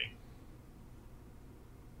frustrating.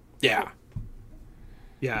 Yeah.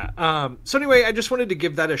 Yeah. So anyway, I just wanted to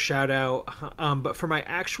give that a shout out. But for my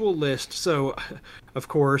actual list, so of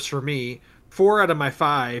course for me, 4 out of my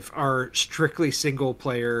 5 are strictly single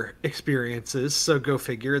player experiences. So go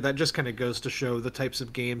figure. That just kind of goes to show the types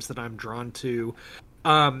of games that I'm drawn to.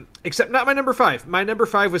 Except not my number 5. My number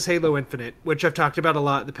 5 was Halo Infinite, which I've talked about a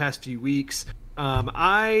lot the past few weeks.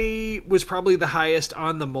 I was probably the highest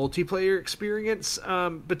on the multiplayer experience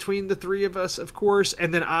between the 3 of us, of course.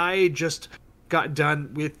 And then I just got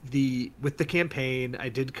done with the campaign. I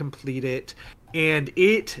did complete it, and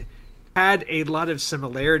it had a lot of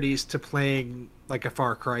similarities to playing like a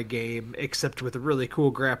Far Cry game, except with a really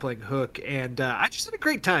cool grappling hook. And I just had a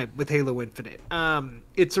great time with Halo Infinite.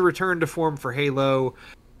 It's a return to form for Halo.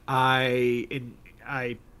 I mean,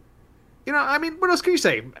 what else can you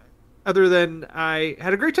say? Other than I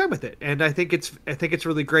had a great time with it, and I think it's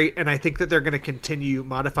really great, and I think that they're going to continue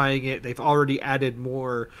modifying it. They've already added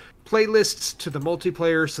more playlists to the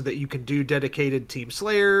multiplayer so that you can do dedicated Team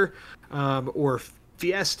Slayer, or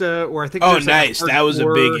Fiesta, or I think. Oh, nice! That was a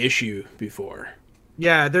big issue before.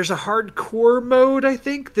 Yeah, there's a hardcore mode, I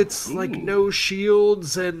think, that's like no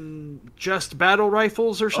shields and just battle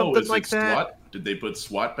rifles or something like that. SWAT? Did they put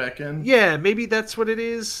SWAT back in? Yeah, maybe that's what it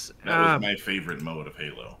is. That was my favorite mode of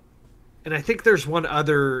Halo. And I think there's one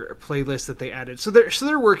other playlist that they added. So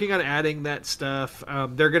they're working on adding that stuff.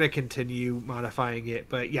 They're going to continue modifying it.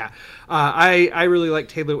 But yeah, I really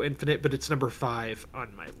liked Halo Infinite, but it's number 5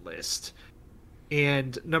 on my list.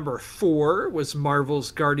 And number 4 was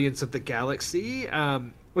Marvel's Guardians of the Galaxy,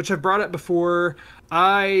 which I've brought up before.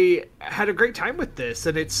 I had a great time with this,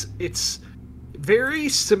 and it's very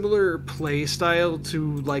similar play style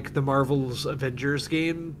to like the Marvel's Avengers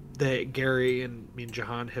game that Gary and me and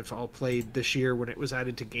Jahan have all played this year when it was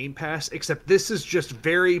added to Game Pass, except this is just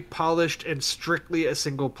very polished and strictly a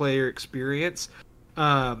single player experience.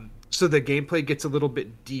 So the gameplay gets a little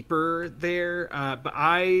bit deeper there, but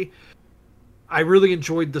I really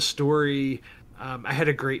enjoyed the story. I had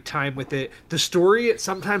a great time with it. The story,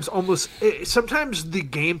 sometimes the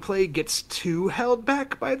gameplay gets too held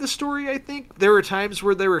back by the story, I think. There were times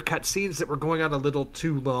where there were cutscenes that were going on a little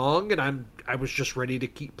too long, and I was just ready to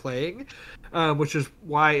keep playing, which is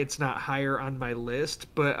why it's not higher on my list.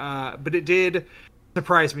 But it did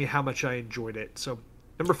surprise me how much I enjoyed it. So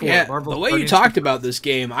number 4, yeah, Marvel's the way Guardians you talked about this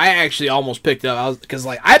game, I actually almost picked up, because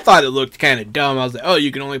I thought it looked kind of dumb. I was like, oh,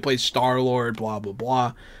 you can only play Star-Lord, blah, blah,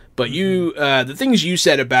 blah. But the things you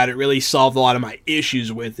said about it really solved a lot of my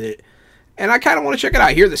issues with it. And I kind of want to check it out.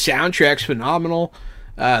 I hear the soundtrack's phenomenal.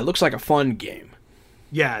 It looks like a fun game.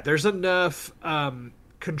 Yeah, there's enough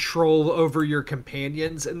control over your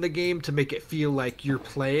companions in the game to make it feel like you're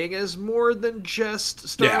playing as more than just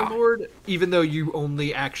Star-Lord, even though you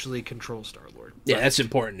only actually control Star-Lord. Yeah, that's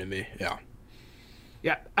important to me, yeah.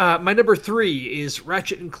 Yeah, my number 3 is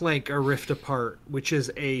Ratchet & Clank: A Rift Apart, which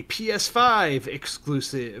is a PS5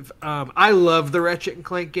 exclusive. I love the Ratchet &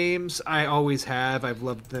 Clank games. I always have. I've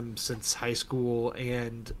loved them since high school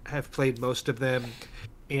and have played most of them.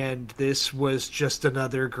 And this was just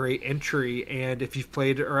another great entry. And if you've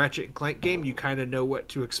played a Ratchet & Clank game, you kind of know what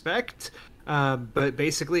to expect. But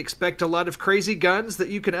basically expect a lot of crazy guns that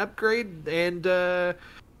you can upgrade and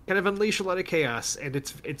kind of unleash a lot of chaos. And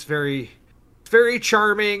it's very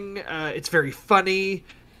charming. It's very funny,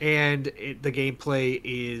 and the gameplay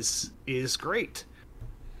is great.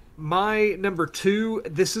 My number 2,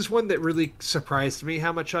 this is one that really surprised me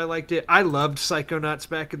how much I liked it. I loved Psychonauts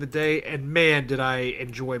back in the day, and man, did I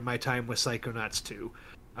enjoy my time with Psychonauts 2,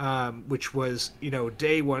 which was,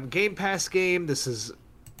 day 1 Game Pass game. This is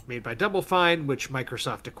made by Double Fine, which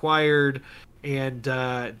Microsoft acquired, and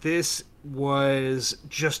this was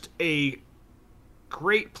just a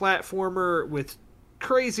great platformer with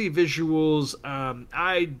crazy visuals.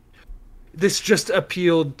 This just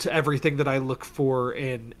appealed to everything that I look for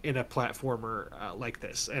in a platformer like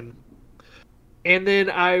this. And then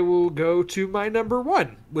I will go to my number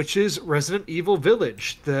 1, which is Resident Evil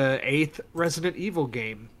Village, the 8th Resident Evil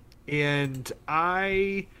game. And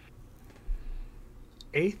 8th?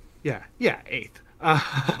 Yeah,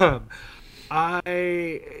 8th.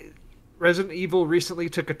 Resident Evil recently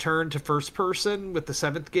took a turn to first person with the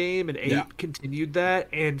 7th game, and 8 continued that.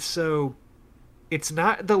 And so it's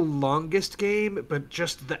not the longest game, but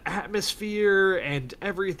just the atmosphere and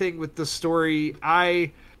everything with the story.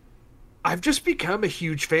 I've just become a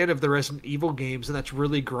huge fan of the Resident Evil games, and that's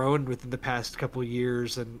really grown within the past couple of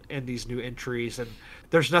years and these new entries. And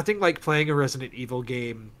there's nothing like playing a Resident Evil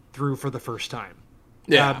game through for the first time.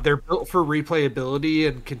 Yeah, they're built for replayability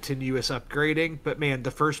and continuous upgrading, but man,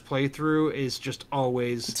 the first playthrough is just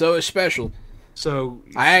always so special. So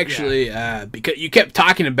I actually, because you kept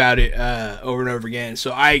talking about it over and over again,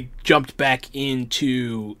 so I jumped back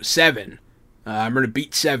into 7. I'm going to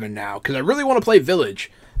beat 7 now because I really want to play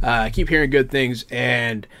Village. I keep hearing good things,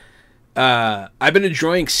 and I've been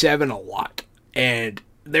enjoying 7 a lot. And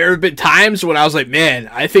there have been times when I was like, man,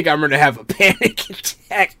 I think I'm going to have a panic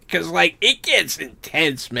attack because, it gets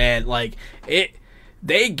intense, man.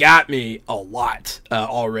 They got me a lot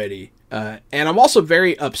already. And I'm also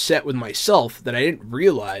very upset with myself that I didn't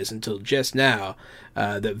realize until just now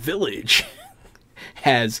that Village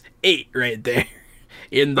has 8 right there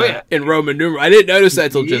in Roman numeral. I didn't notice that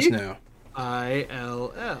until just now.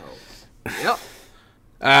 ILL. Yep.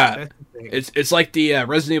 It's like the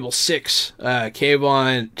Resident Evil 6.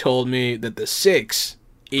 Kayvon told me that the 6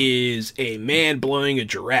 is a man blowing a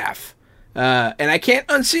giraffe. And I can't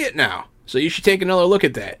unsee it now. So you should take another look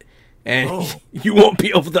at that. And you won't be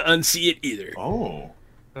able to unsee it either. Oh.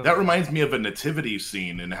 That reminds me of a nativity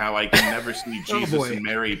scene and how I can never see Jesus and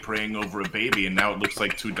Mary praying over a baby, and now it looks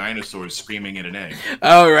like two dinosaurs screaming at an egg.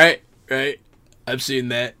 Oh, right. I've seen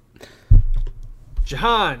that.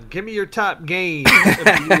 Jahan, give me your top game of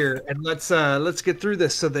the year, and let's get through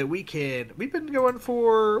this so that we can. We've been going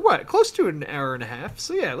for close to an hour and a half.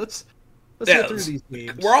 So yeah, let's get through these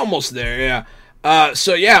games. We're almost there. Yeah.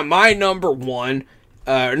 So yeah, my number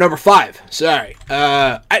 5. Sorry.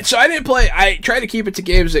 I didn't play. I tried to keep it to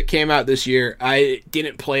games that came out this year. I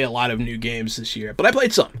didn't play a lot of new games this year, but I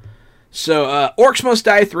played some. So Orcs Must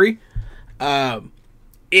Die 3.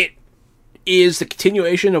 It is the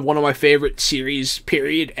continuation of one of my favorite series,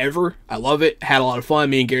 period, ever. I love it. Had a lot of fun.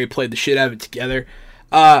 Me and Gary played the shit out of it together.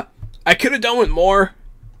 I could have done with more,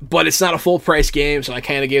 but it's not a full price game, so I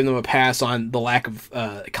kind of gave them a pass on the lack of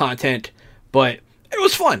content. But it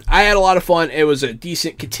was fun. I had a lot of fun. It was a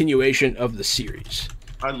decent continuation of the series.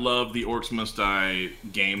 I love the Orcs Must Die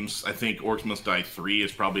games. I think Orcs Must Die 3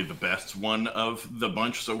 is probably the best one of the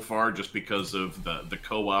bunch so far, just because of the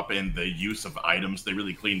co-op and the use of items. They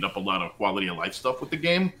really cleaned up a lot of quality of life stuff with the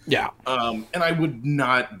game. Yeah. And I would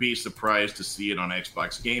not be surprised to see it on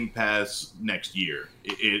Xbox Game Pass next year.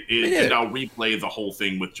 And I'll replay the whole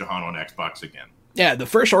thing with Jahan on Xbox again. Yeah, the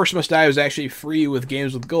first Orcs Must Die was actually free with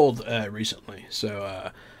Games with Gold recently.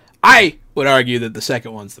 So I would argue that the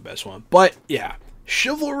second one's the best one. But yeah,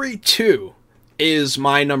 Chivalry 2 is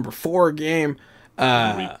my number 4 game.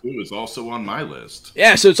 Chivalry 2 is also on my list.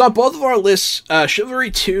 Yeah, so it's on both of our lists.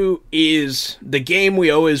 Chivalry 2 is the game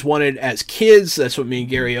we always wanted as kids. That's what me and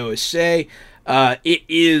Gary always say. It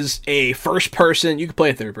is a first-person, you can play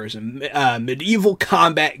a third-person, medieval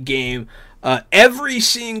combat game. Every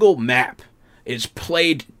single map is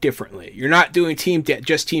played differently. You're not doing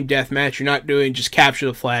just team deathmatch. You're not doing just capture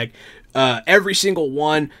the flag. Every single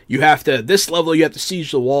one, this level you have to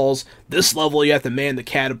siege the walls. This level you have to man the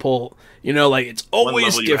catapult. It's always one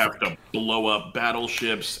level different. You have to blow up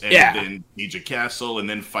battleships and then siege a castle and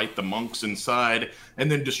then fight the monks inside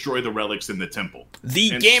and then destroy the relics in the temple.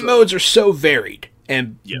 The game modes are so varied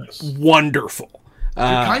and wonderful. You're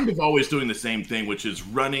kind of always doing the same thing, which is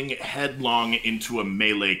running headlong into a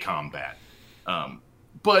melee combat.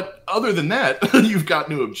 But other than that, you've got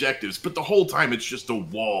new objectives. But the whole time, it's just a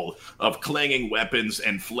wall of clanging weapons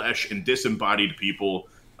and flesh and disembodied people.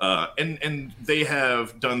 And they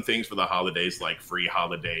have done things for the holidays, like free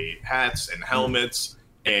holiday hats and helmets.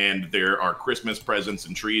 And there are Christmas presents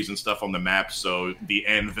and trees and stuff on the map. So the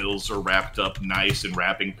anvils are wrapped up nice in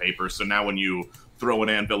wrapping paper. So now when you throw an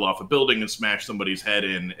anvil off a building and smash somebody's head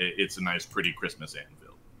in, it's a nice, pretty Christmas anvil.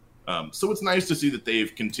 So it's nice to see that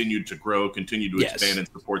they've continued to grow, continue to expand and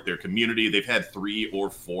support their community. They've had 3 or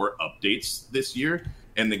 4 updates this year,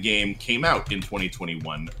 and the game came out in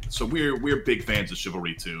 2021. So we're big fans of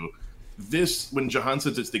Chivalry 2. When Jahan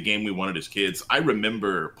says it's the game we wanted as kids, I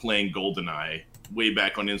remember playing GoldenEye way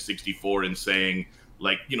back on N64 and saying,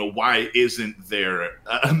 why isn't there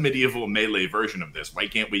a medieval melee version of this? Why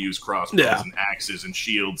can't we use crossbows and axes and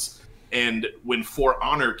shields? And when For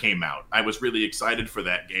Honor came out, I was really excited for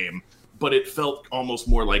that game, but it felt almost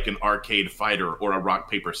more like an arcade fighter or a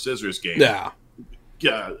rock, paper, scissors game. Yeah.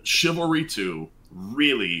 Chivalry 2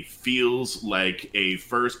 really feels like a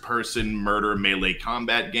first-person murder melee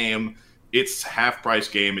combat game. It's half-price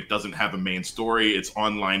game. It doesn't have a main story. It's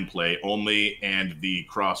online play only, and the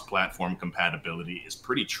cross-platform compatibility is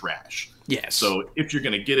pretty trash. Yes. So if you're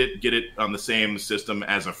going to get it on the same system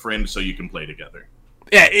as a friend so you can play together.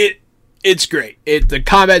 Yeah, it's great. The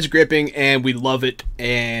combat's gripping, and we love it,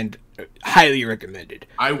 and highly recommended.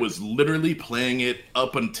 I was literally playing it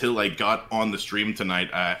up until I got on the stream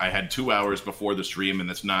tonight. I had 2 hours before the stream, and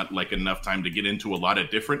it's not enough time to get into a lot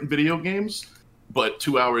of different video games, but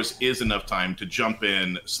 2 hours is enough time to jump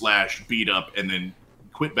in, / beat up, and then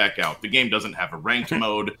quit back out. The game doesn't have a ranked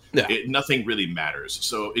mode. Nothing really matters.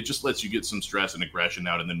 So it just lets you get some stress and aggression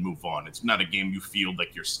out and then move on. It's not a game you feel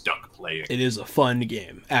like you're stuck playing. It is a fun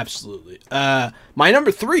game. Absolutely. My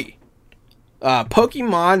number 3,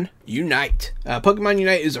 Pokemon Unite. Pokemon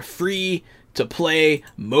Unite is a free-to-play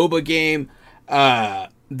MOBA game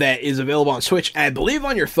that is available on Switch, and I believe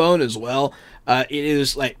on your phone as well. It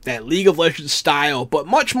is like that League of Legends style, but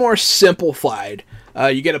much more simplified.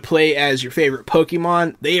 You get to play as your favorite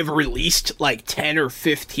Pokemon. They have released 10 or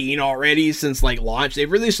 15 already since launch. They've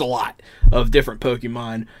released a lot of different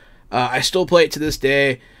Pokemon. I still play it to this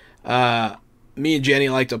day. Me and Jenny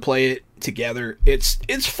like to play it together.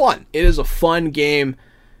 It's fun. It is a fun game.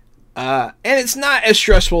 And it's not as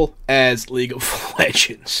stressful as League of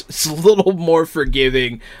Legends. It's a little more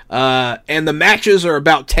forgiving. And the matches are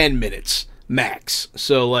about 10 minutes max.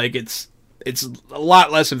 So like it's a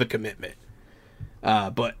lot less of a commitment.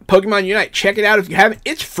 But Pokemon Unite, check it out if you haven't.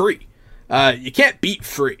 It's free. You can't beat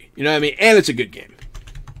free. You know what I mean? And it's a good game.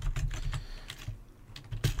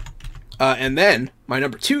 And then my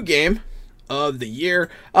number 2 game of the year.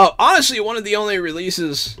 Honestly, one of the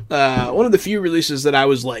few releases that I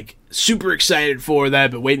was like super excited for, that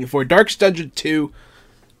I've been waiting for. Darkest Dungeon 2.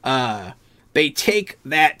 They take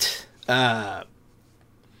that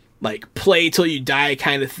like play till you die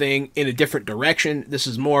kind of thing in a different direction. This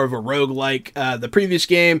is more of a roguelike. The previous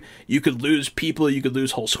game, you could lose people, you could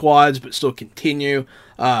lose whole squads, but still continue.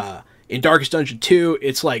 In Darkest Dungeon 2,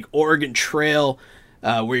 it's like Oregon Trail,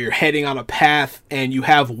 where you're heading on a path and you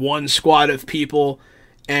have one squad of people,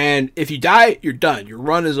 and if you die, you're done. Your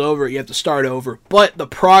run is over, you have to start over, but the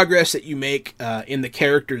progress that you make in the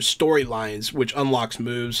characters' storylines, which unlocks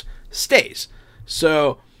moves, stays.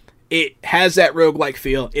 So it has that roguelike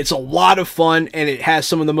feel. It's a lot of fun, and it has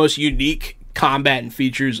some of the most unique combat and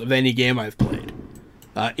features of any game I've played.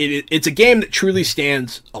 It's a game that truly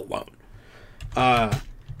stands alone.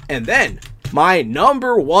 And then, my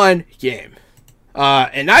number 1 game.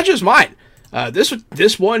 And not just mine.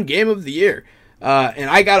 This won Game of the Year. And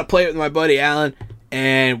I got to play it with my buddy Alan,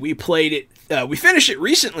 and we played it. We finished it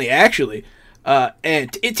recently, actually.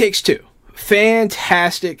 And It Takes Two.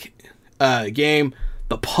 Fantastic game.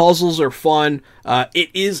 The puzzles are fun. It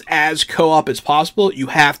is as co-op as possible. You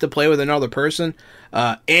have to play with another person.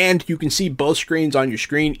 And you can see both screens on your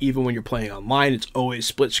screen, even when you're playing online. It's always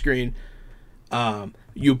split screen.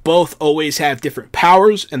 You both always have different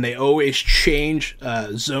powers, and they always change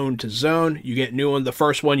zone to zone. You get new ones. The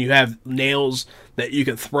first one, you have nails that you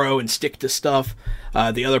can throw and stick to stuff.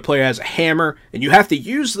 The other player has a hammer, and you have to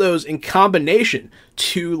use those in combination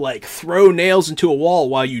to like throw nails into a wall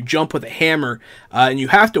while you jump with a hammer, and you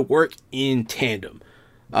have to work in tandem.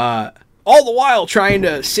 All the while trying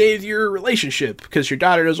to save your relationship because your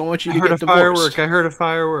daughter doesn't want you to get divorced. I heard a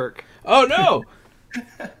firework. Oh no!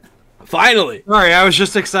 Finally. Sorry, I was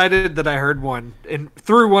just excited that I heard one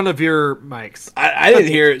through one of your mics. I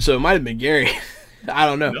didn't hear it, so it might have been Gary. I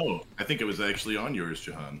don't know. No, I think it was actually on yours,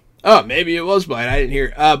 Jahan. Oh, maybe it was mine. I didn't hear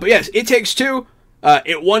it. But yes, It Takes Two.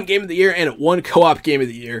 It won Game of the Year, and it won Co-op Game of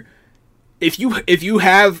the Year. If you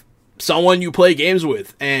have someone you play games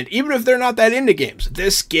with, and even if they're not that into games,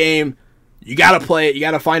 this game, you gotta play it. You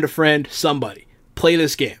gotta find a friend, somebody. Play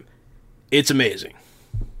this game. It's amazing.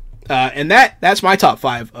 And that's my top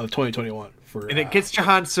 5 of 2021. And it gets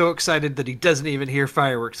Jahan so excited that he doesn't even hear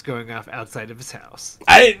fireworks going off outside of his house.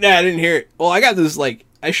 I didn't hear it. Well, I got this,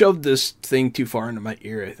 I shoved this thing too far into my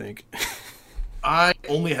ear, I think. I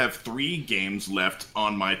only have 3 games left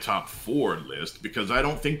on my top 4 list because I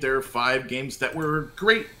don't think there are 5 games that were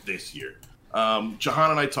great this year.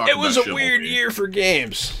 Jahan and I talked about It was a weird year for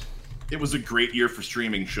games. It was a great year for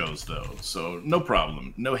streaming shows, though, so no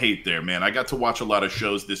problem. No hate there, man. I got to watch a lot of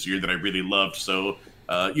shows this year that I really loved, so,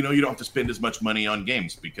 you don't have to spend as much money on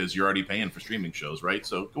games because you're already paying for streaming shows, right?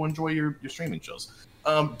 So go enjoy your streaming shows.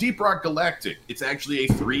 Deep Rock Galactic. It's actually a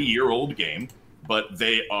 3-year-old game, but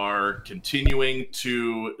they are continuing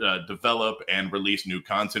to develop and release new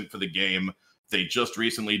content for the game. They just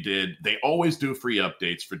recently they always do free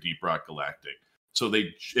updates for Deep Rock Galactic. So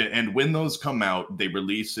and when those come out, they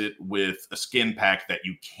release it with a skin pack that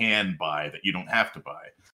you can buy, that you don't have to buy.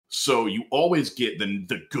 So you always get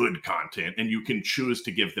the good content, and you can choose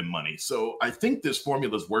to give them money. So I think this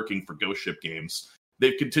formula is working for Ghost Ship Games.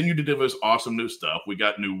 They've continued to give us awesome new stuff. We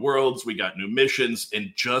got new worlds, we got new missions,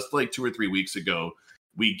 and just like 2 or 3 weeks ago,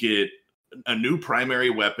 we get a new primary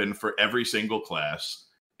weapon for every single class.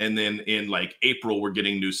 And then in April, we're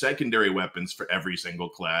getting new secondary weapons for every single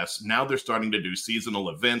class. Now they're starting to do seasonal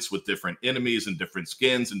events with different enemies and different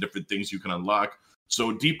skins and different things you can unlock.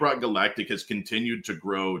 So Deep Rock Galactic has continued to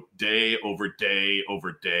grow day over day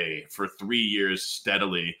over day for 3 years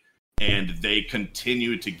steadily. And they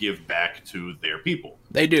continue to give back to their people.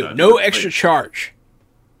 They do. No extra charge.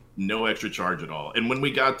 No extra charge at all. And when we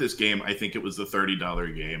got this game, I think it was the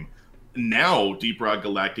 $30 game. Now, Deep Rock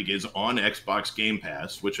Galactic is on Xbox Game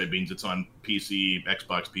Pass, which means it's on PC,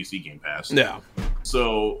 Xbox PC Game Pass. Yeah.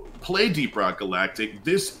 So, play Deep Rock Galactic.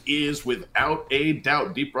 This is, without a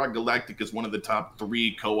doubt, Deep Rock Galactic is one of the top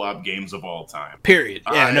 3 co-op games of all time. Period.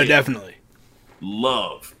 Yeah, no, definitely.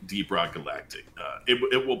 Love Deep Rock Galactic.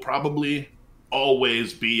 It will probably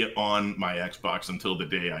always be on my Xbox until the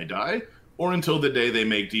day I die, or until the day they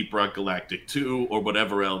make Deep Rock Galactic 2 or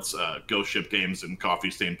whatever else Ghost Ship Games and Coffee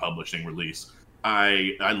Stain Publishing release.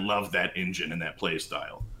 I love that engine and that play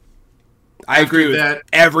style. I agree with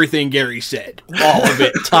everything Gary said. All of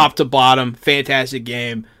it, top to bottom. Fantastic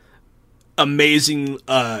game. Amazing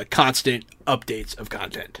constant updates of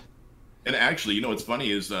content. And actually, you know what's funny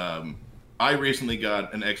is I recently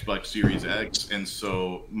got an Xbox Series X, and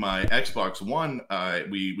so my Xbox One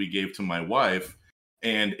we gave to my wife,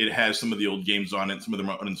 and it has some of the old games on it. Some of them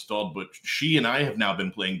are uninstalled, but she and I have now been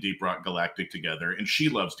playing Deep Rock Galactic together, and she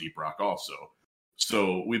loves Deep Rock also.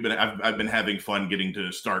 So I've been having fun getting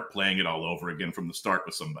to start playing it all over again from the start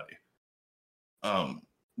with somebody.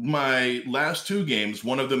 My last two games,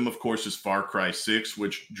 one of them, of course, is Far Cry 6,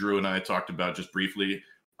 which Drew and I talked about just briefly.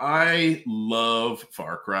 I love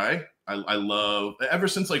Far Cry. I love, ever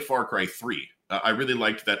since like Far Cry 3, I really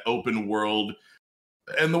liked that open world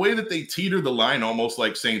and the way that they teeter the line almost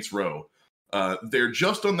like Saints Row. They're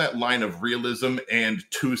just on that line of realism and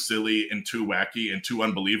too silly and too wacky and too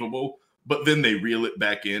unbelievable, but then they reel it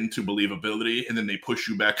back into believability and then they push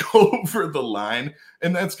you back over the line.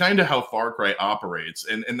 And that's kind of how Far Cry operates.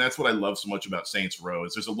 And that's what I love so much about Saints Row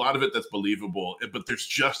is there's a lot of it that's believable, but there's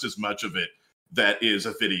just as much of it that is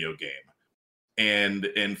a video game.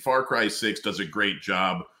 And Far Cry 6 does a great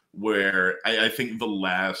job where I think the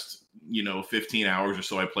last, 15 hours or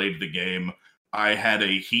so I played the game, I had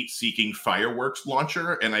a heat-seeking fireworks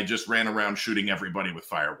launcher, and I just ran around shooting everybody with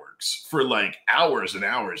fireworks for like hours and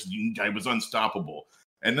hours. I was unstoppable.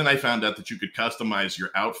 And then I found out that you could customize your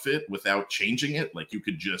outfit without changing it. Like you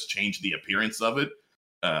could just change the appearance of it.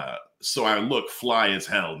 So I look fly as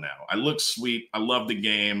hell now. I look sweet. I love the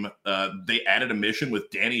game. They added a mission with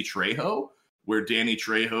Danny Trejo, where Danny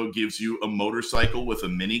Trejo gives you a motorcycle with a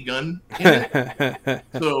minigun in it.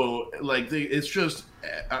 So, like, it's just,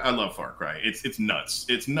 I love Far Cry. It's nuts.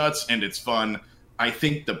 It's nuts and it's fun. I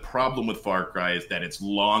think the problem with Far Cry is that it's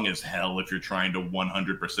long as hell if you're trying to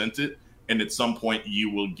 100% it. And at some point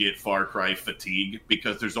you will get Far Cry fatigue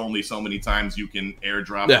because there's only so many times you can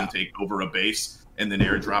airdrop and take over a base and then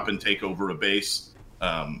airdrop and take over a base.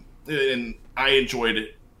 And I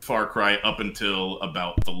enjoyed Far Cry up until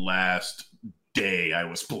about the last day I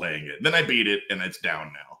was playing it. Then I beat it and it's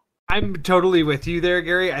down now. I'm totally with you there,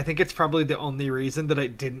 Gary. I think it's probably the only reason that I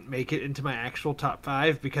didn't make it into my actual top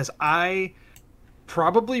 5 because I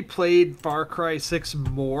probably played Far Cry 6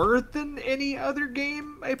 more than any other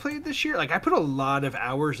game I played this year. Like, I put a lot of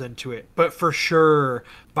hours into it, but for sure,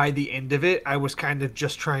 by the end of it, I was kind of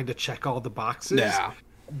just trying to check all the boxes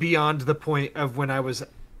beyond the point of when I was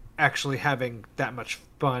actually having that much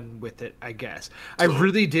fun with it, I guess. I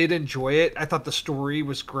really did enjoy it. I thought the story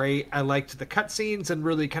was great. I liked the cutscenes and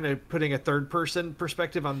really kind of putting a third-person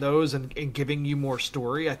perspective on those and giving you more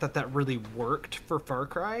story. I thought that really worked for Far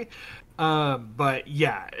Cry. But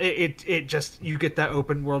yeah, it just, you get that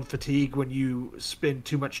open world fatigue when you spend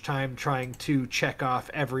too much time trying to check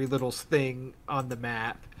off every little thing on the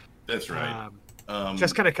map. That's right.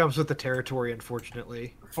 Just kind of comes with the territory,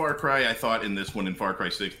 unfortunately. Far Cry, I thought in this one, in Far Cry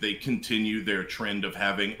 6, they continue their trend of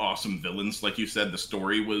having awesome villains. Like you said, the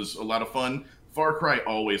story was a lot of fun. Far Cry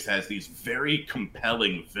always has these very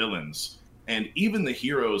compelling villains, and even the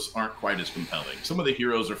heroes aren't quite as compelling. Some of the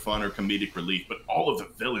heroes are fun or comedic relief, but all of the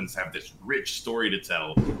villains have this rich story to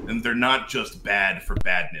tell, and they're not just bad for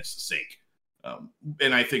badness' sake.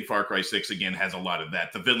 And I think Far Cry 6, again, has a lot of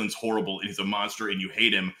that. The villain's horrible, he's a monster, and you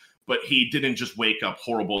hate him, but he didn't just wake up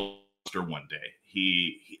horrible one day.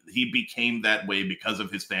 He became that way because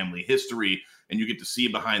of his family history, and you get to see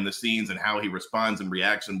behind the scenes and how he responds and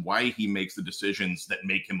reacts and why he makes the decisions that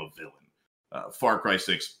make him a villain. Far Cry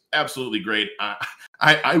 6, absolutely great.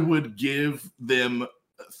 I would give them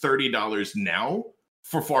 $30 now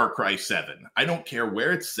for Far Cry 7. I don't care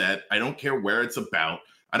where it's set. I don't care where it's about.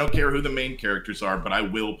 I don't care who the main characters are, but I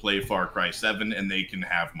will play Far Cry 7 and they can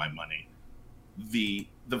have my money. The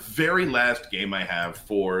very last game I have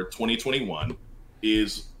for 2021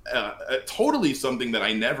 is totally something that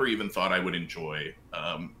I never even thought I would enjoy.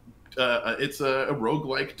 It's a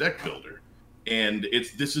roguelike deck builder. And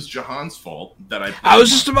this is Jahan's fault that I was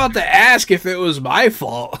just about to ask if it was my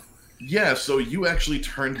fault. Yeah, so you actually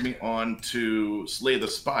turned me on to Slay the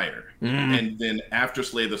Spire. And then after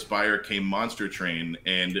Slay the Spire came Monster Train,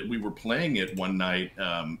 and we were playing it one night.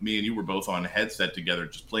 Me and you were both on a headset together,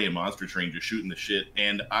 just playing Monster Train, just shooting the shit,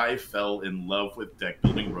 and I fell in love with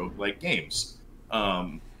deck-building roguelike games.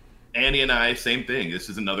 Annie and I, same thing. This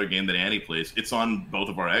is another game that Annie plays. It's on both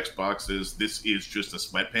of our Xboxes. This is just a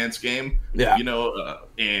sweatpants game. Yeah.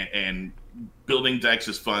 And building decks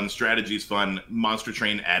is fun. Strategy is fun. Monster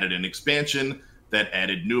Train added an expansion. that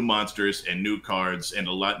added new monsters and new cards and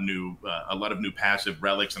a lot of new passive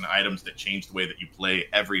relics and items that changed the way that you play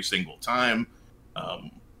every single time.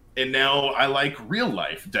 And now I like real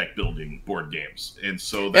life deck building board games, and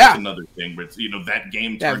so that's another thing. But that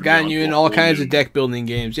game. Yeah, I've gotten you in all kinds of deck building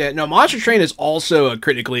games. Yeah, no, Monster Train is also a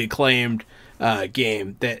critically acclaimed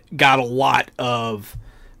game that got a lot of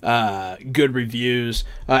good reviews.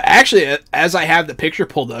 Actually, as I have the picture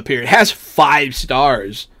pulled up here, it has 5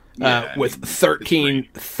 stars with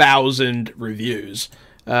 13,000 reviews.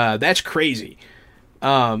 That's crazy.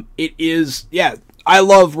 It is, yeah. I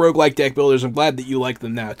love roguelike deck builders. I'm glad that you like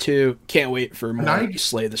them now, too. Can't wait for more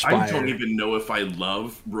Slay the Spire. I don't even know if I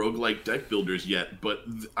love roguelike deck builders yet, but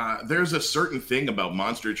there's a certain thing about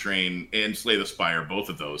Monster Train and Slay the Spire, both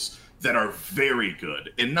of those, that are very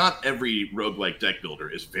good. And not every roguelike deck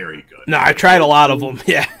builder is very good. No, I tried a lot of them,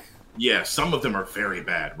 yeah. Yeah, some of them are very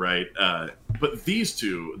bad, right? But those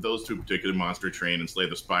two particular, Monster Train and Slay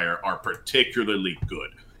the Spire, are particularly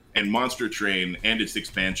good. And Monster Train and its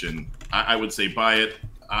expansion, I would say buy it.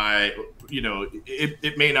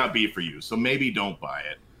 It may not be for you, so maybe don't buy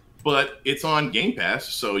it. But it's on Game Pass,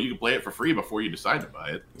 so you can play it for free before you decide to buy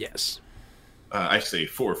it. Yes. I say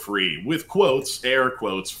for free, with quotes, air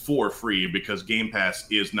quotes, for free, because Game Pass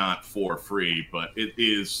is not for free, but it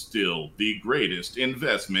is still the greatest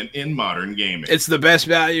investment in modern gaming. It's the best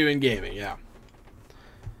value in gaming, yeah.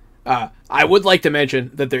 I would like to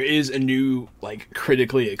mention that there is a new,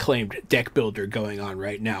 critically acclaimed deck builder going on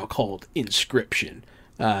right now called Inscription.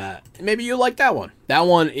 Maybe you like that one. That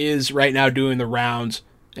one is right now doing the rounds,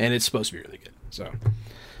 and it's supposed to be really good. So,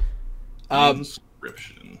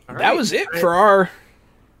 Inscription. That was it for our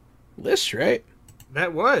list, right?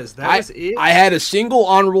 That was it. I had a single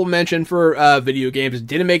honorable mention for video games. It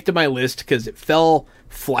didn't make to my list because it fell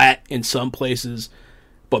flat in some places.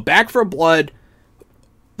 But Back 4 Blood,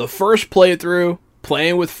 the first playthrough,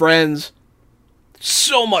 playing with friends,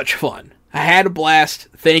 so much fun. I had a blast.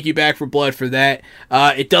 Thank you, Back 4 Blood, for that.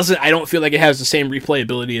 I don't feel like it has the same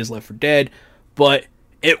replayability as Left 4 Dead, but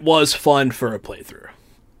it was fun for a playthrough.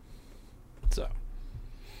 So,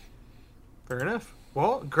 fair enough.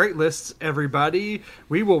 Well, great lists, everybody.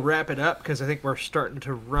 We will wrap it up because I think we're starting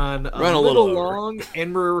to run a little long,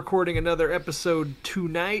 and we're recording another episode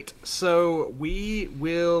tonight. So we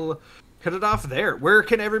will cut it off there. Where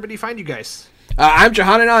can everybody find you guys? I'm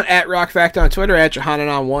Johananon at RockFact on Twitter, at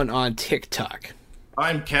Johananon1 on TikTok.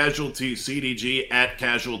 I'm Casualty CDG at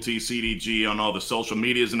Casualty CDG on all the social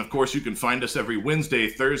medias. And of course, you can find us every Wednesday,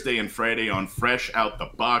 Thursday, and Friday on Fresh Out the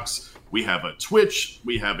Box. We have a Twitch,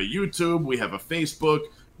 we have a YouTube, we have a Facebook.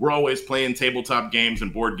 We're always playing tabletop games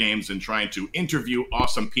and board games and trying to interview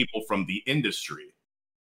awesome people from the industry.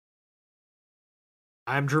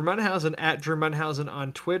 I'm Drew Munhausen at Drew Munhausen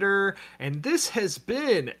on Twitter, and this has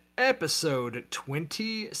been episode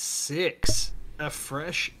 26 of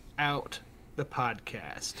Fresh Out the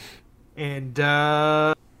Podcast. And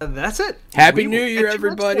that's it. Happy New Year,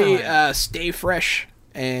 everybody. Stay fresh,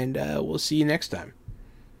 and we'll see you next time.